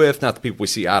agree with, not the people we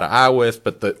see eye to eye with,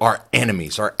 but our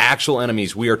enemies, our actual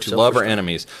enemies. We are to love our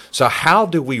enemies. So how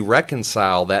do we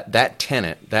reconcile that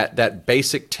tenet, that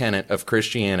basic tenet of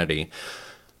Christianity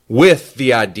with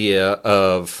the idea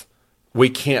of we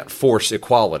can't force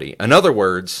equality? In other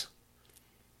words,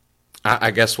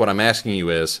 I guess what I'm asking you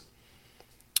is,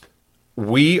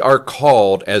 we are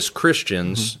called as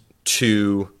Christians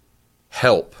to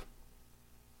help,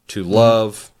 to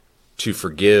love, to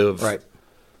forgive. Right.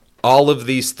 All of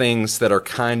these things that are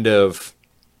kind of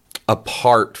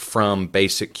apart from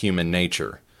basic human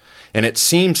nature. And it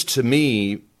seems to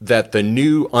me that the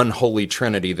new unholy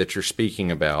trinity that you're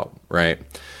speaking about, right?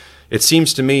 It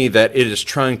seems to me that it is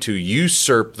trying to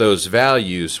usurp those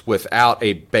values without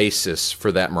a basis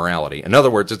for that morality. In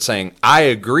other words, it's saying, I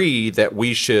agree that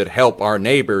we should help our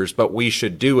neighbors, but we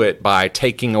should do it by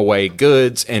taking away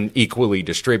goods and equally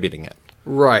distributing it.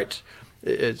 Right.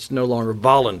 It's no longer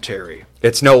voluntary.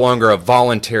 It's no longer a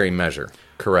voluntary measure.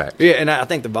 Correct. Yeah, and I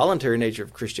think the voluntary nature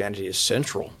of Christianity is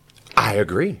central. I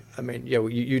agree. I mean,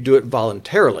 you do it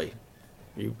voluntarily.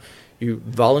 You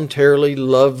voluntarily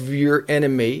love your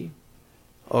enemy.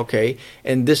 Okay,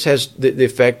 and this has the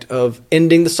effect of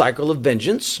ending the cycle of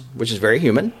vengeance, which is very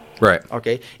human. Right.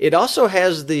 Okay, it also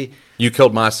has the You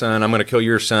killed my son, I'm going to kill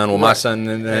your son. Well, my son,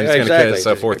 and then it's going to kill,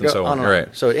 so forth and so on. Right.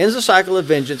 So it ends the cycle of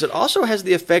vengeance. It also has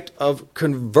the effect of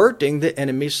converting the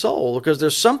enemy's soul, because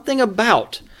there's something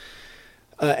about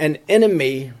an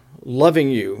enemy loving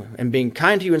you and being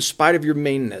kind to you in spite of your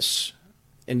meanness,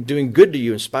 and doing good to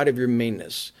you in spite of your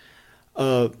meanness,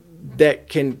 that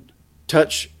can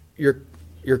touch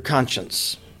your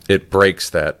conscience. It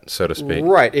breaks that, so to speak.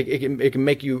 Right. It can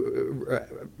make you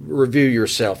review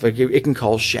yourself. It can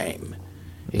cause shame.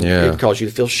 Yeah. It can cause you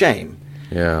to feel shame.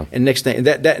 Yeah. And next thing,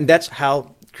 that's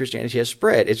how Christianity has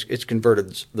spread. It's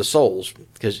converted the souls,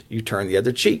 because you turn the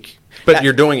other cheek. But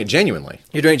you're doing it genuinely.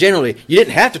 You're doing it genuinely. You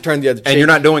didn't have to turn the other cheek. And you're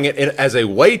not doing it as a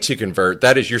way to convert.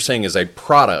 That is, you're saying, is a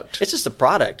product. It's just a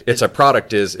product. It's a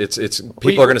product. It's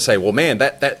people are going to say, well, man,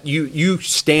 that you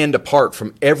stand apart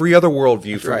from every other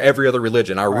worldview, from right. every other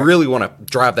religion. I really want to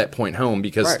drive that point home,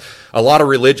 because Right. a lot of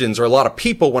religions, or a lot of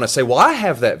people, want to say, well, I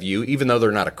have that view, even though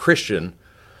they're not a Christian.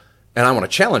 And I want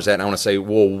to challenge that, and I want to say,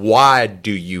 well, why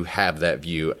do you have that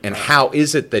view? And how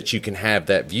is it that you can have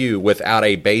that view without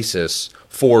a basis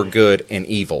for good and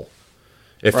evil?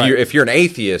 If you're an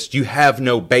atheist, you have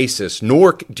no basis,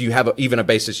 nor do you have even a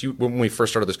basis. When we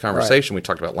first started this conversation, we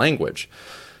talked about language.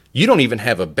 You don't even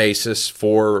have a basis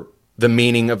for the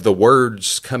meaning of the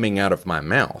words coming out of my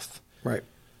mouth. Right.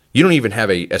 You don't even have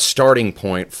a starting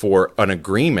point for an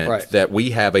agreement that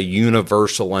we have a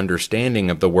universal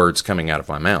understanding of the words coming out of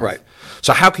my mouth. Right.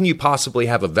 So how can you possibly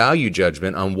have a value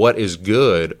judgment on what is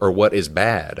good or what is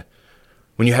bad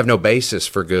when you have no basis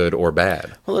for good or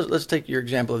bad? Well, let's take your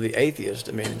example of the atheist.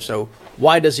 I mean, so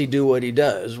why does he do what he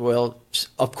does? Well,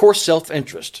 of course,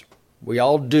 self-interest. We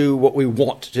all do what we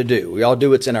want to do. We all do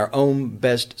what's in our own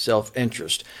best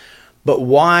self-interest. But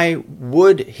why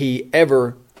would he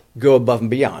ever go above and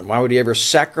beyond? Why would he ever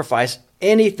sacrifice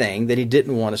anything that he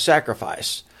didn't want to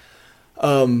sacrifice?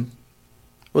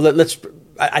 Well,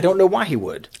 I don't know why he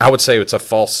would. I would say it's a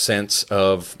false sense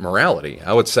of morality.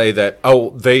 I would say that,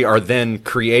 they are then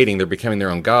they're becoming their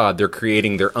own God. They're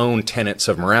creating their own tenets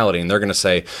of morality. And they're going to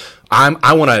say,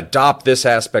 I want to adopt this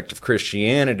aspect of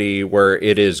Christianity where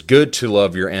it is good to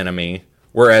love your enemy,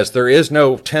 whereas there is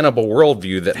no tenable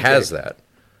worldview that has that.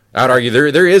 I'd argue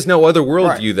there is no other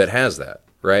worldview that has that.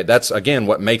 Right? That's, again,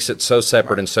 what makes it so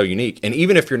separate and so unique. And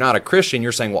even if you're not a Christian,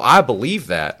 you're saying, well, I believe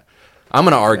that. I'm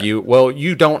going to argue, well,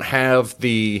 you don't have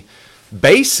the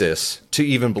basis to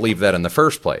even believe that in the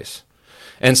first place.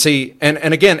 And see, and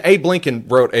again, Abe Lincoln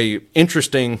wrote a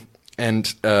interesting,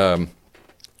 and of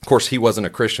course, he wasn't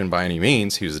a Christian by any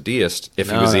means. He was a deist,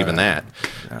 if he was even that.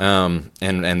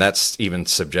 And that's even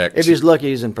subject. If he's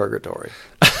lucky, he's in purgatory.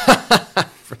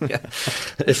 Yeah.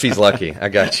 If he's lucky, I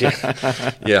got you.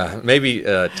 Yeah, maybe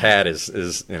Tad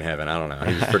is in heaven. I don't know.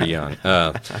 He was pretty young.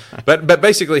 But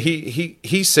basically,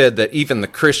 he said that even the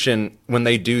Christian, when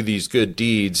they do these good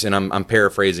deeds, and I'm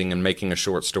paraphrasing and making a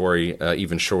short story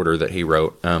even shorter that he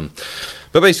wrote.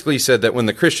 But basically, he said that when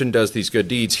the Christian does these good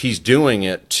deeds, he's doing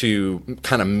it to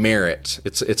kind of merit.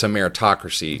 It's a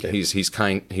meritocracy. Okay.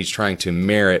 He's trying to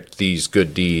merit these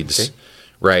good deeds. Okay.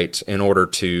 Right, in order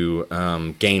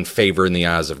to gain favor in the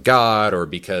eyes of God, or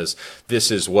because this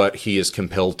is what he is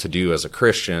compelled to do as a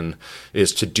Christian,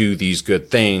 is to do these good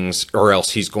things, or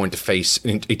else he's going to face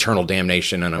eternal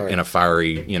damnation in a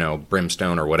fiery,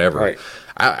 brimstone or whatever. Right.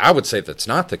 I would say that's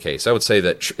not the case. I would say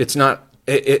that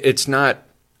it's not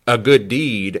a good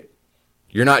deed.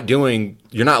 You're not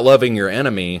loving your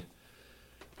enemy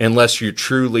unless you're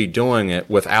truly doing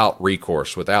it without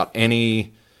recourse, without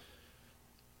any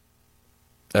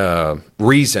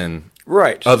reason,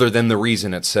 right, other than the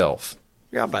reason itself.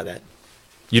 Yeah, I'll buy that.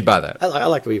 You'd buy that. I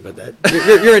like the way you put that.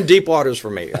 You're in deep waters for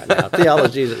me right now.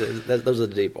 Theology, those are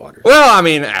the deep waters. Well, I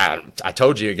mean, I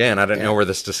told you again, I didn't know where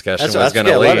this discussion was going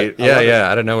to lead. I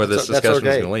didn't know where this discussion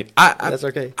was going to lead. That's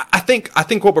okay. I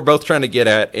think what we're both trying to get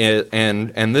at is,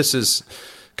 and this is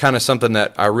kind of something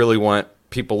that I really want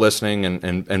people listening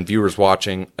and viewers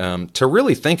watching to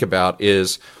really think about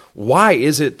is, why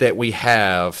is it that we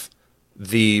have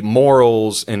the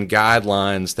morals and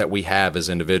guidelines that we have as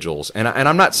individuals? And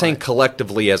I'm not saying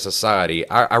collectively as a society.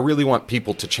 I really want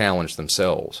people to challenge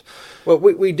themselves. Well,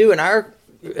 we do in our,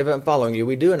 if I'm following you,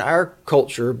 we do in our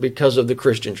culture because of the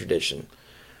Christian tradition.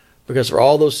 Because for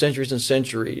all those centuries and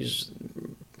centuries,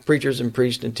 preachers and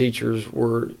priests and teachers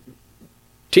were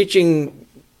teaching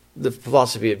the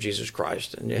philosophy of Jesus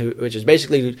Christ, which is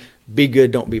basically be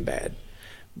good, don't be bad.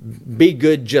 Be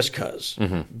good just because.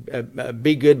 Mm-hmm.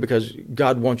 Be good because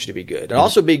God wants you to be good. And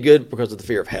also be good because of the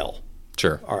fear of hell.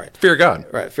 Sure. All right. Fear of God.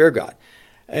 Right, fear of God.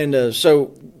 And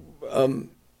so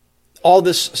all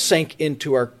this sank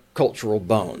into our cultural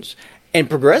bones. And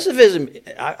progressivism,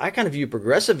 I kind of view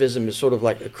progressivism as sort of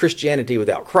like a Christianity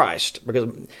without Christ, because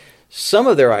some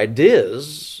of their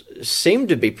ideas seem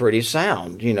to be pretty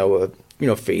sound.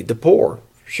 Feed the poor,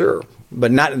 sure,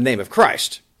 but not in the name of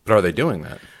Christ. But are they doing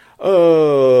that?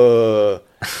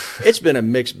 It's been a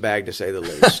mixed bag, to say the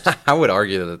least. I would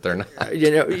argue that they're not.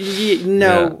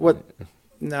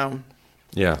 No.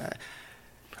 Yeah.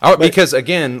 Because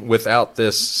again, without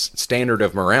this standard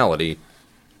of morality,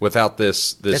 without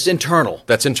this that's internal.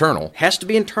 That's internal. Has to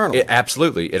be internal.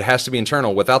 Absolutely, it has to be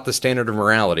internal. Without the standard of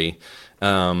morality,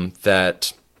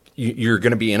 that you're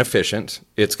going to be inefficient.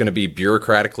 It's going to be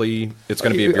bureaucratically. It's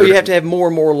going to be. You have to have more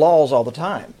and more laws all the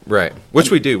time. Right, which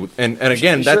we do. And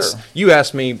again, that's sure. You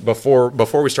asked me before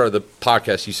we started the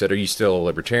podcast. You said, "Are you still a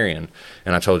libertarian?"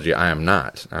 And I told you I am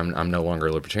not. I'm no longer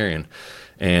a libertarian.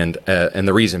 And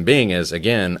the reason being is,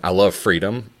 again, I love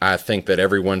freedom. I think that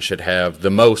everyone should have the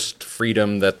most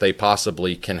freedom that they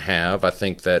possibly can have. I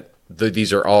think that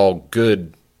these are all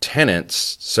good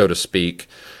tenets, so to speak,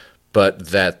 but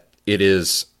that it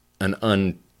is an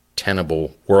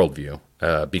untenable worldview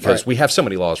because we have so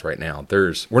many laws right now.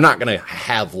 We're not going to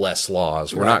have less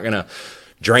laws. We're not going to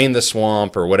drain the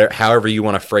swamp or whatever, however you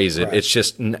want to phrase it. Right. It's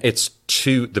just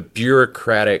the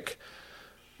bureaucratic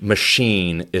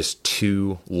machine is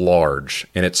too large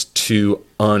and it's too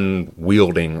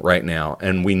unwielding right now.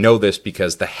 And we know this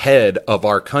because the head of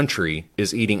our country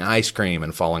is eating ice cream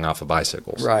and falling off of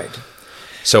bicycles. Right.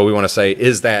 So we want to say,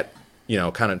 is that,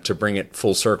 kind of to bring it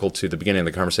full circle to the beginning of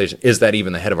the conversation, is that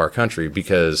even the head of our country?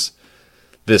 Because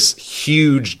this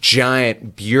huge,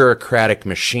 giant bureaucratic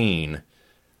machine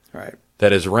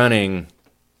that is running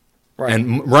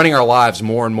and running our lives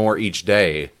more and more each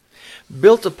day,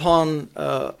 built upon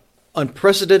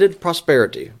unprecedented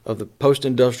prosperity of the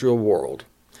post-industrial world.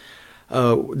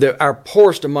 Our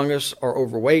poorest among us are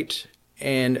overweight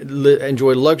and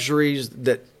enjoy luxuries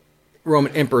that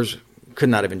Roman emperors could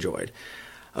not have enjoyed.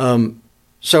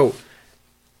 So,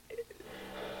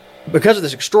 because of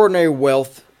this extraordinary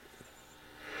wealth,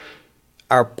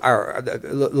 our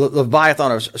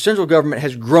Leviathan, our central government,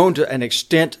 has grown to an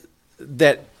extent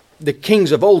that the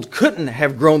kings of old couldn't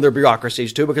have grown their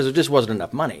bureaucracies to, because there just wasn't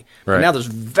enough money. Right. But now there's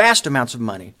vast amounts of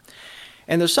money.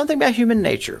 And there's something about human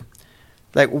nature.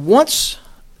 Like, once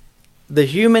the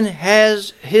human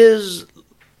has his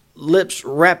lips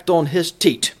wrapped on his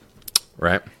teat,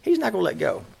 Right. he's not going to let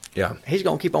go. Yeah. He's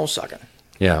going to keep on sucking.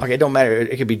 Yeah. Okay, it don't matter.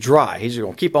 It could be dry. He's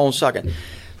going to keep on sucking.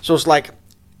 So it's like,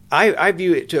 I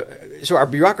view it so our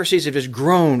bureaucracies have just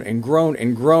grown and grown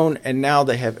and grown, and now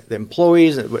they have the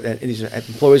employees, and these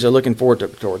employees are looking forward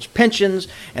towards pensions,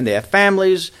 and they have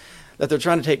families that they're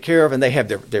trying to take care of, and they have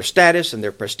their status and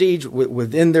their prestige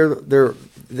within their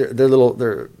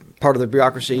part of the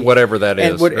bureaucration. Whatever that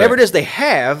is. And whatever right. it is they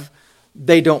have,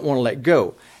 they don't want to let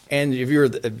go. And if you're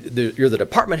you're the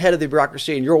department head of the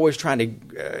bureaucracy, and you're always trying to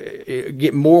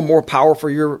get more and more power for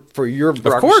your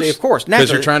bureaucracy, of course,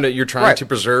 because you're trying right. to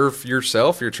preserve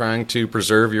yourself, you're trying to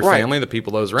preserve your Right. family, the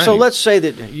people those around So you. let's say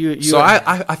that you. So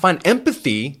I find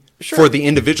empathy Sure. for the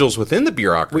individuals within the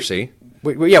bureaucracy.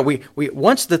 We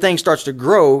once the thing starts to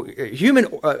grow, human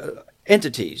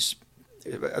entities.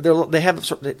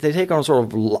 They take on sort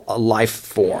of a life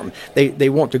form. They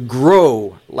want to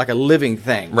grow like a living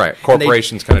thing. Right.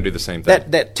 Corporations kind of do the same thing.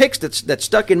 That tick that's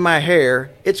stuck in my hair,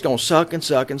 it's going to suck and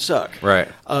suck and suck. Right.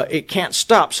 It can't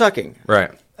stop sucking. Right.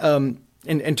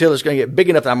 Until it's going to get big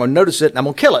enough that I'm going to notice it and I'm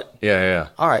going to kill it. Yeah.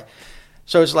 All right.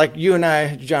 So it's like you and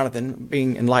I, Jonathan,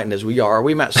 being enlightened as we are,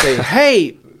 we might say,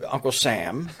 hey, Uncle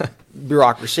Sam,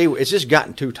 bureaucracy, it's just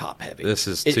gotten too top heavy. This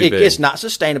is too big. big. It's not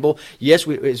sustainable. Yes,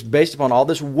 it's based upon all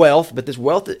this wealth, but this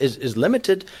wealth is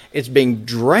limited. It's being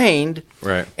drained.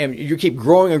 Right. And you keep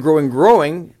growing and growing and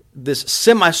growing this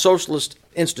semi-socialist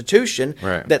institution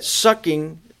Right. that's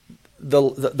sucking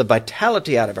the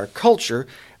vitality out of our culture,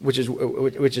 which is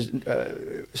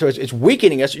so it's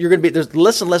weakening us. There's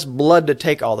less and less blood to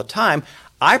take all the time.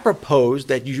 I propose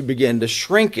that you begin to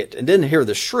shrink it, and then hear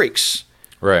the shrieks.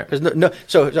 Right.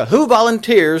 So who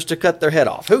volunteers to cut their head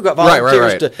off? Who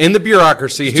volunteers Right. In the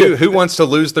bureaucracy, who wants to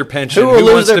lose their pension? Who will Who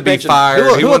lose wants their to be pension? fired?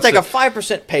 Who will wants take to, a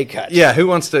 5% pay cut? Yeah. Who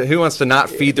wants to not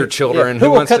feed their children?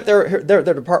 Who will wants cut to, their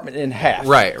department in half?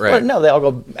 Right. Well, no, they all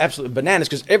go absolutely bananas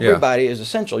because everybody is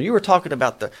essential. You were talking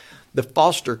about the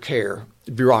foster care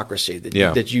bureaucracy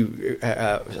that you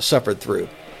suffered through,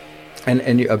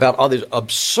 and about all these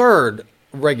absurd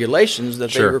regulations that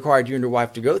they required you and your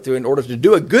wife to go through in order to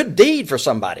do a good deed for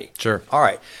somebody. Sure. All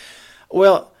right.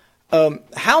 Well,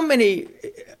 how many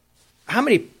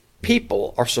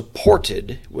people are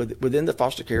supported within the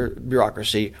foster care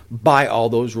bureaucracy by all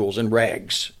those rules and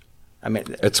regs? I mean,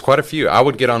 it's quite a few. I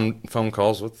would get on phone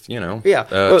calls with,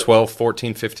 12,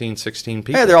 14, 15, 16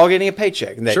 people. Yeah, they're all getting a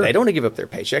paycheck. And they don't want to give up their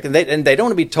paycheck. And they don't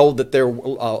want to be told that their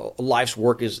life's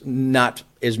work is not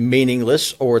as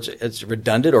meaningless or it's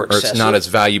redundant or excessive. Or it's not as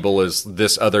valuable as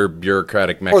this other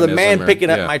bureaucratic Or mechanism. the man picking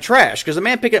up my trash. Because the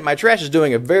man picking up my trash is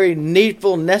doing a very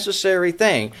needful, necessary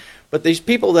thing. But these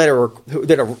people that are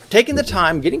taking the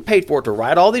time, getting paid for it, to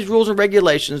write all these rules and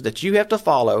regulations that you have to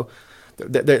follow,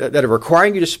 that are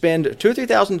requiring you to spend $2,000 or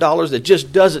 $3,000 that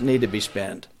just doesn't need to be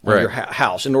spent on your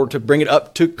house in order to bring it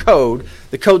up to code,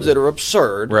 the codes that are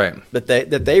absurd,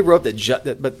 that they wrote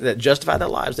that justify their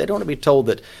lives. They don't want to be told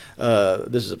that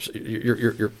this is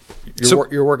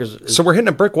your work is. So we're hitting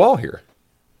a brick wall here,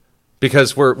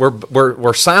 because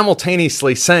we're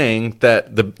simultaneously saying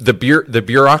that the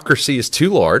bureaucracy is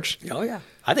too large. Oh yeah,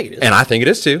 I think it is, and I think it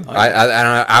is too. Oh,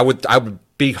 yeah. I would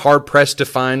be hard pressed to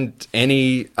find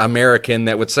any American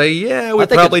that would say, "Yeah, we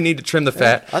probably need to trim the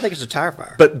fat." I think it's a tire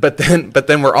fire. But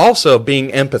then we're also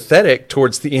being empathetic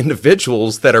towards the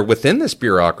individuals that are within this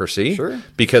bureaucracy,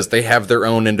 because they have their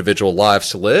own individual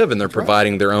lives to live, and they're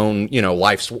providing their own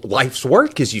life's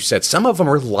work. As you said, some of them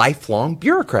are lifelong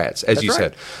bureaucrats, as you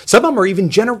said. Some of them are even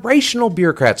generational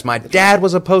bureaucrats. My dad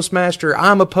was a postmaster.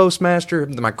 I'm a postmaster.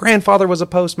 My grandfather was a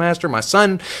postmaster. My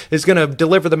son is going to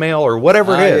deliver the mail or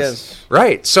whatever it is. Yes.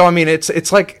 Right. So, I mean,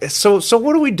 it's like, so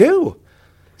what do we do?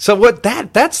 So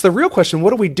that's the real question.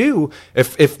 What do we do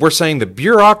if we're saying the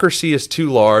bureaucracy is too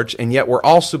large, and yet we're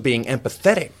also being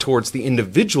empathetic towards the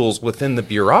individuals within the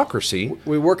bureaucracy?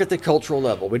 We work at the cultural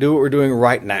level. We do what we're doing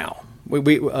right now.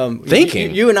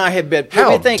 Thinking. You and I have been.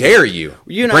 How dare you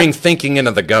bring thinking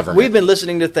into the government? We've been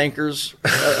listening to thinkers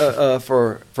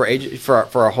for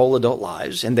our whole adult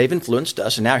lives, and they've influenced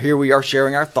us. And now here we are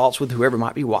sharing our thoughts with whoever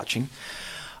might be watching.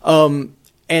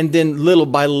 And then little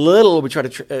by little, we try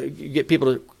to get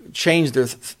people to change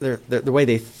the way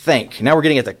they think. Now we're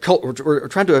getting at the culture. We're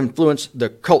trying to influence the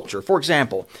culture. For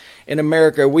example, in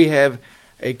America, we have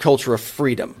a culture of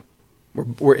freedom.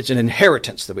 It's an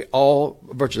inheritance that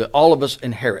virtually all of us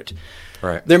inherit.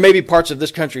 Right. There may be parts of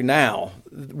this country now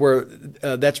where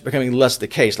that's becoming less the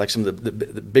case, like some of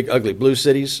the big, ugly blue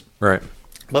cities. Right.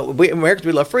 But Americans,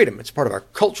 we love freedom. It's part of our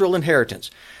cultural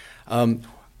inheritance.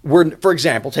 For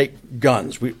example, take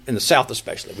guns. In the South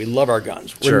especially, we love our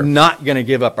guns. Sure. We're not going to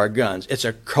give up our guns. It's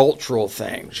a cultural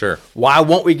thing. Sure. Why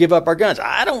won't we give up our guns?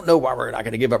 I don't know why we're not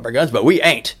going to give up our guns, but we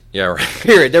ain't. Yeah, right.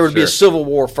 Period. There would be a Sure. civil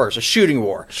war first, a shooting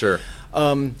war. Sure.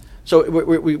 So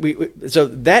so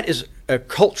that is a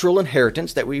cultural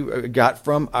inheritance that we got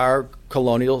from our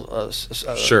colonial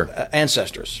Sure.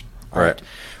 ancestors. All right.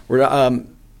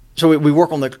 So we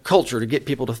work on the culture to get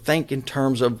people to think in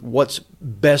terms of what's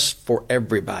best for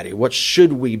everybody. What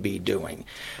should we be doing?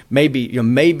 Maybe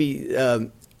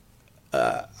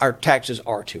our taxes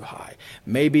are too high.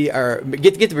 Maybe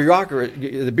get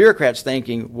the bureaucrats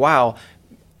thinking, wow,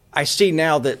 I see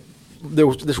now that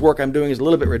this work I'm doing is a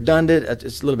little bit redundant.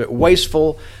 It's a little bit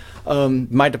wasteful.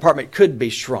 My department could be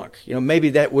shrunk.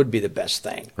 Maybe that would be the best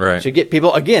thing. Right. So you get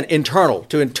people, again, to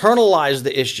internalize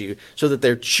the issue so that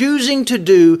they're choosing to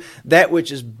do that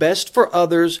which is best for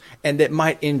others and that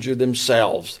might injure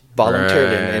themselves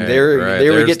voluntarily. Right, And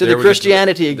there we get to the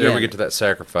Christianity again. There we get to that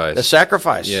sacrifice. The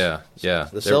sacrifice. Yeah.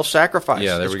 The self-sacrifice.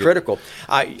 Yeah, it's critical.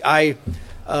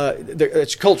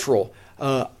 It's cultural.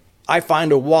 I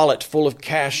find a wallet full of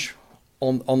cash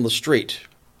on the street.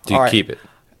 Do you keep it?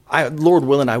 Lord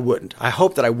willing, I wouldn't. I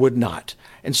hope that I would not.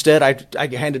 Instead, I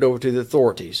hand it over to the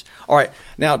authorities. All right.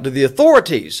 Now, do the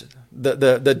authorities,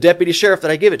 the deputy sheriff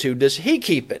that I give it to, does he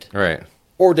keep it? Right.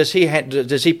 Or does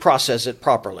he process it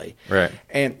properly? Right.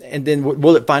 And then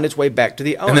will it find its way back to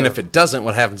the owner? And then if it doesn't,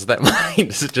 what happens to that money?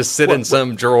 Does it just sit in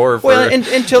some drawer?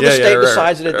 Until the state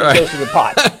decides that it goes to the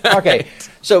pot. Okay.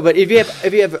 So, but if you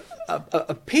have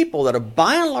a people that are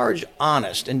by and large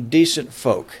honest and decent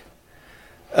folk,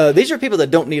 these are people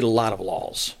that don't need a lot of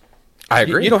laws. I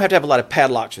agree. You don't have to have a lot of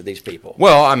padlocks with these people.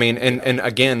 Well, I mean, and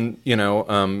again,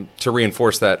 to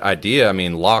reinforce that idea, I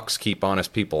mean, locks keep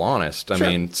honest people honest. I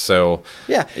mean, so...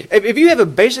 Yeah. If you have a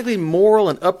basically moral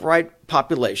and upright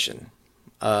population...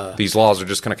 these laws are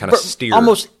just going to kind of steer...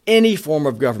 Almost any form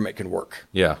of government can work.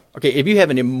 Yeah. Okay, if you have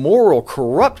an immoral,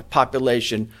 corrupt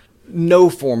population... no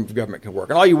form of government can work.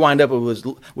 And all you wind up with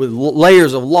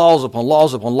layers of laws upon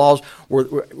laws upon laws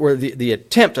where the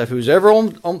attempt of whoever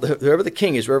the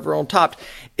king is, whoever on top,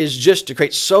 is just to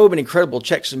create so many incredible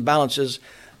checks and balances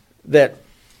that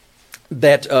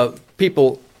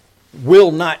people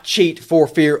will not cheat for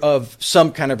fear of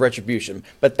some kind of retribution.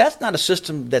 But that's not a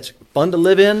system that's fun to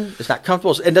live in. It's not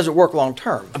comfortable. It doesn't work long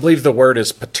term. I believe the word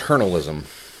is paternalism,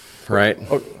 right?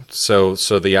 So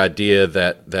the idea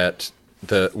that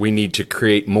we need to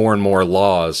create more and more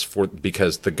laws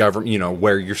because the government,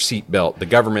 wear your seatbelt. The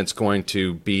government's going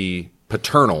to be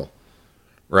paternal,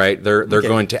 right? They're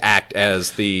going to act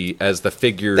as the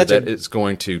figure that is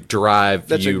going to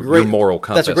drive your moral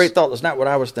compass. That's a great thought. That's not what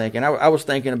I was thinking. I was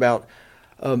thinking about,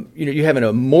 you having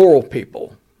immoral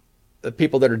people,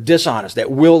 people that are dishonest,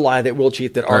 that will lie, that will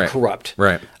cheat, that are corrupt.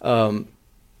 Right.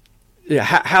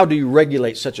 How do you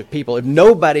regulate such a people if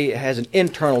nobody has an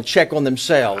internal check on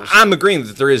themselves? I'm agreeing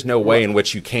that there is no way in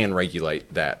which you can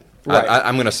regulate that. Right.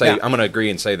 I'm going to agree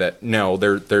and say that no,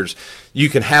 there's you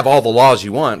can have all the laws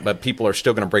you want, but people are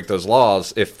still going to break those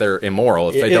laws if they're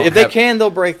immoral. If they can, they'll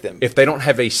break them. If they don't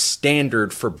have a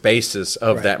standard for basis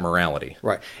of that morality.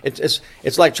 Right. It's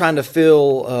like trying to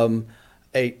fill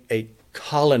a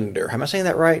colander. Am I saying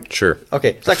that right? Sure.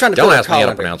 Okay. It's like trying to don't fill ask a colander. me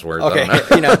how to pronounce words. Okay. I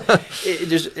don't know.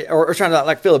 Or trying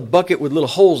to fill a bucket with little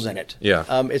holes in it. Yeah.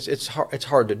 It's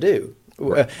hard to do.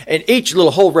 Right. And each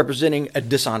little hole representing a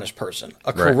dishonest person,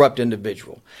 a corrupt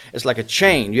individual. It's like a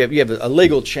chain. You have a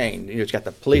legal chain. It's got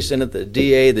the police in it, the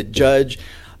DA, the judge,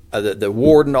 the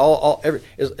warden.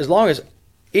 As long as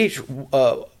each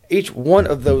one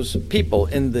of those people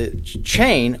in the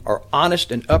chain are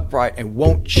honest and upright and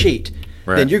won't cheat,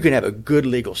 then you can have a good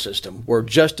legal system where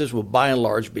justice will by and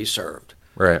large be served.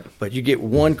 Right. But you get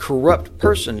one corrupt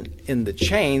person in the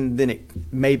chain, then it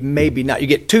maybe not. You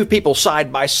get two people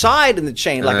side by side in the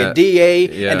chain, like a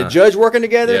DA and a judge working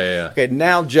together. Yeah. Okay,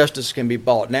 now justice can be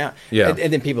bought. Now, and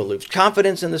then people lose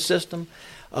confidence in the system.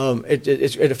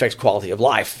 It affects quality of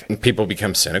life. And people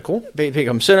become cynical.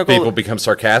 People become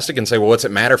sarcastic and say, "Well, what's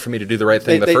it matter for me to do the right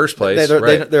thing in the first place?"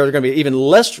 They're going to be even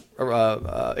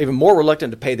more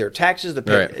reluctant to pay their taxes.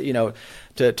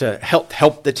 To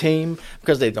help the team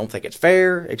because they don't think it's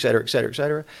fair, et cetera, et cetera, et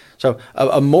cetera. So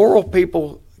a moral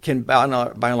people can by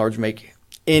and large make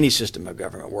any system of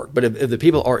government work. But if the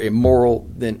people are immoral,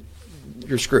 then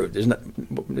you're screwed. There's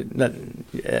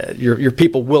your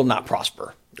people will not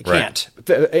prosper. It Right.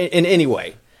 can't in any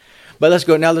way. But let's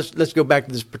go back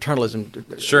to this paternalism.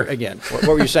 Sure. Again, what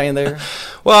were you saying there?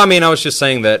 Well, I mean, I was just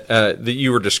saying that that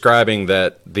you were describing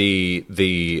that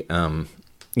the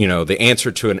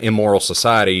answer to an immoral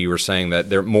society. You were saying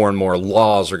that there more and more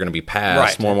laws are going to be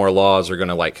passed. Right. More and more laws are going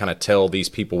to like kind of tell these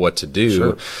people what to do.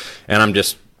 Sure. And I'm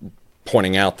just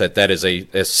pointing out that that is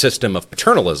a system of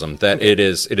paternalism, that it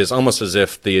is almost as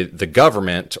if the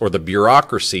government or the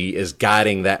bureaucracy is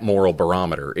guiding that moral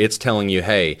barometer. It's telling you,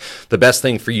 hey, the best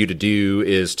thing for you to do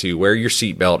is to wear your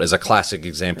seatbelt, is a classic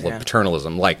example of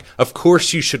paternalism. Like, of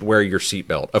course you should wear your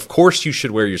seatbelt. Of course you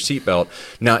should wear your seatbelt.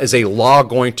 Now, is a law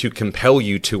going to compel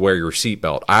you to wear your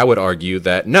seatbelt? I would argue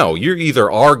that no, you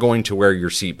either are going to wear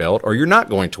your seatbelt or you're not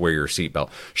going to wear your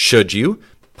seatbelt. Should you?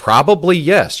 Probably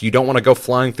yes. You don't want to go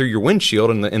flying through your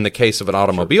windshield in the case of an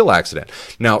automobile accident.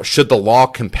 Now, should the law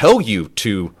compel you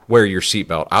to wear your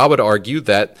seatbelt? I would argue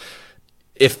that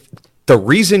if the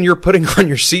reason you're putting on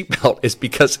your seatbelt is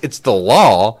because it's the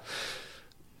law,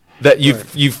 that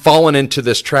you've fallen into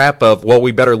this trap of, well,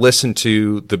 we better listen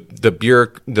to the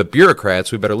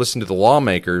bureaucrats, we better listen to the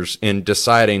lawmakers in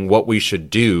deciding what we should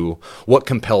do, what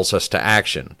compels us to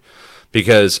action.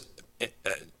 Because,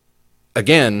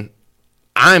 again,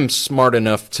 I'm smart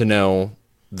enough to know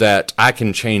that I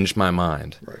can change my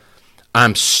mind. Right.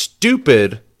 I'm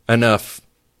stupid enough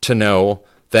to know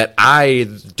that I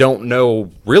don't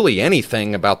know really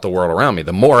anything about the world around me.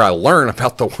 The more I learn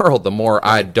about the world, the more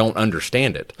I don't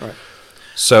understand it. Right.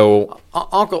 So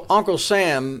Uncle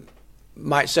Sam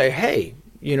might say, hey,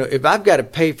 if I've got to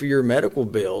pay for your medical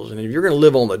bills, and if you're going to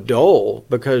live on the dole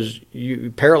because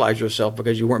you paralyzed yourself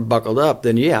because you weren't buckled up,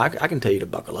 then I can tell you to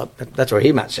buckle up. That's what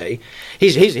he might say.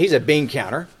 He's a bean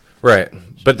counter. Right.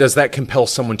 But does that compel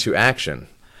someone to action?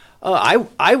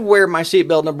 I wear my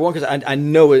seatbelt, number one, because I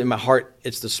know in my heart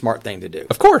it's the smart thing to do.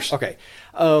 Of course. Okay.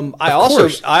 I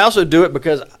also do it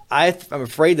because I'm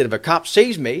afraid that if a cop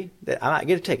sees me, that I might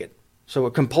get a ticket. So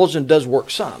a compulsion does work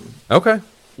some. Okay.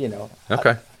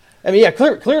 Okay.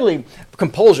 Clearly,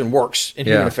 compulsion works in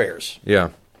human affairs. Yeah.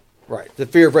 Right. The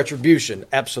fear of retribution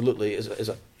absolutely is.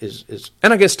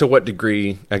 And I guess to what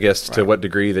degree? To what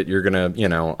degree that you're gonna,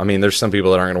 there's some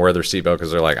people that aren't gonna wear their seatbelt because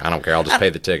they're like, I don't care, I'll just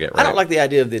pay the ticket. Right? I don't like the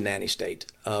idea of the nanny state.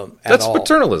 That's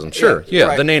paternalism, sure. Yeah,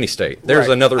 right. The nanny state. There's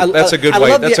right. another. That's a good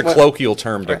way. That's a colloquial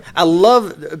term. Right. I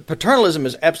love paternalism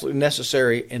is absolutely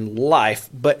necessary in life,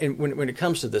 but when it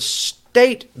comes to the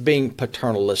state being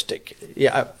paternalistic,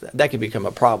 that could become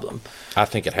a problem. I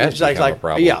think it has become a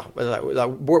problem. Yeah,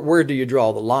 where do you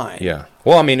draw the line? Yeah.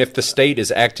 Well, if the state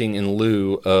is acting in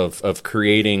lieu of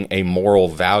creating a moral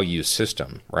value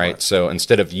system, right? So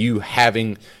instead of you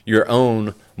having your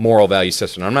own moral value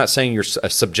system, I'm not saying you're a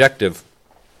subjective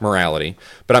morality,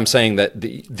 but I'm saying that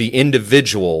the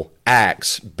individual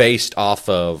acts based off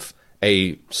of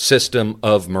a system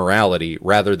of morality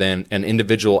rather than an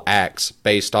individual acts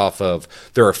based off of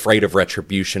they're afraid of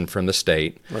retribution from the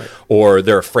state, right, or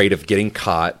they're afraid of getting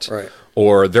caught, right,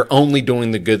 or they're only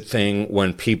doing the good thing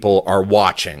when people are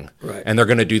watching, right, and they're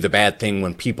going to do the bad thing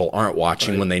when people aren't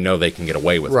watching, right, when they know they can get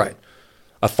away with right. it.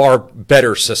 A far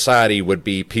better society would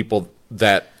be people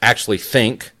that actually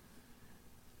think,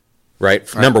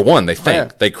 right? Number one, they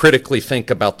think. Yeah. They critically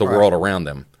think about the world around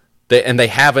them. They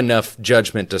have enough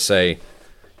judgment to say,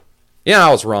 yeah, I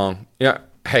was wrong. Yeah,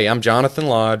 hey, I'm Jonathan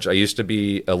Lodge. I used to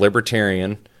be a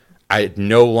libertarian. I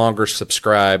no longer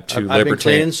subscribe to libertarian. I've been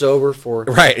clean and sober for...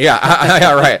 Right,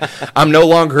 yeah, right. I'm no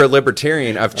longer a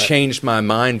libertarian. I've changed my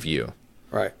mind view.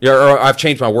 Right. Yeah, or I've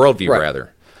changed my worldview, right,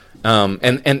 rather.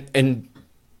 And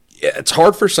it's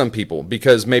hard for some people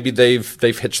because maybe they've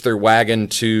hitched their wagon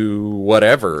to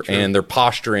whatever, sure, and they're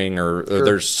posturing, or sure,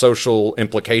 there's social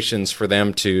implications for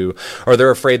them or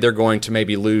they're afraid they're going to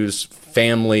maybe lose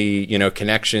family,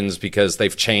 connections because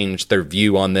they've changed their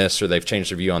view on this or they've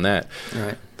changed their view on that.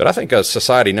 Right. But I think a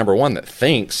society, number one, that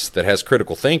thinks, that has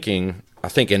critical thinking, I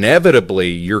think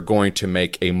inevitably you're going to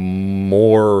make a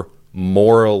more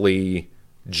morally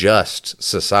just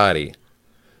society.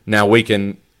 Now we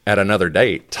can, at another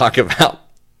date,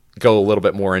 go a little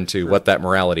bit more into what that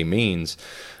morality means.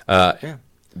 Yeah.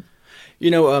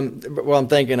 While I'm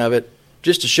thinking of it,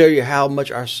 just to show you how much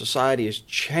our society has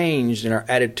changed in our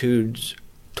attitudes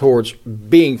towards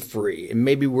being free, and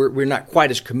maybe we're not quite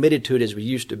as committed to it as we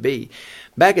used to be.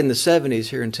 Back in the 70s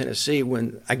here in Tennessee,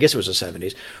 I guess it was the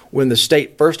 70s, when the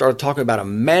state first started talking about a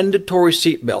mandatory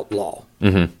seatbelt law.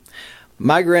 Mm-hmm.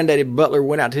 My granddaddy Butler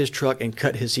went out to his truck and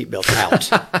cut his seatbelt out.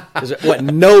 Because it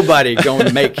wasn't nobody going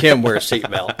to make him wear a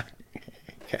seatbelt.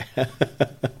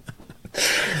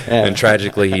 And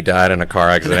tragically, he died in a car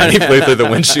accident. He flew through the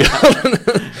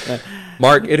windshield.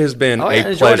 Mark, it has been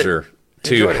a pleasure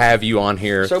to Enjoyed it. have you on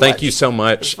here. So Thank much. you so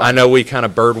much. I know we kind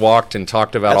of bird walked and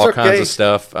talked about That's all kinds okay. of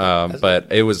stuff, but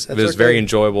it was very okay.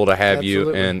 enjoyable to have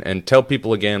Absolutely. you. And tell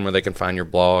people again where they can find your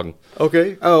blog.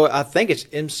 Okay. Oh, I think it's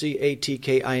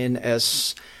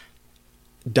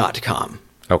MCATKINS.com.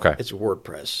 Okay. It's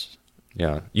WordPress.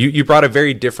 Yeah, you brought a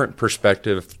very different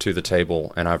perspective to the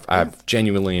table, and I've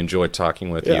genuinely enjoyed talking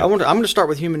with you. Yeah, I'm going to start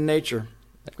with human nature.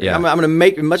 Yeah. I'm going to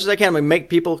make, as much as I can, I'm going to make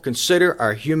people consider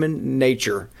our human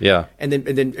nature. Yeah. And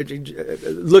then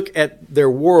look at their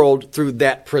world through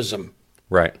that prism.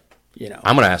 Right. You know.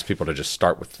 I'm going to ask people to just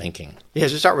start with thinking. Yeah,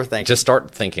 just start with thinking. Just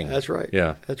start thinking. That's right.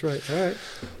 Yeah. That's right. All right.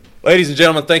 Ladies and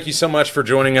gentlemen, thank you so much for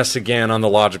joining us again on the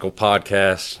Logical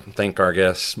Podcast. Thank our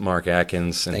guest, Mark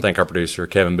Atkins, and thank our producer,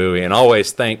 Kevin Bowie. And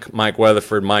always thank Mike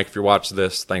Weatherford. Mike, if you're watching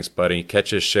this, thanks, buddy. Catch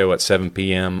his show at 7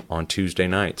 p.m. on Tuesday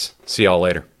nights. See y'all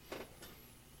later.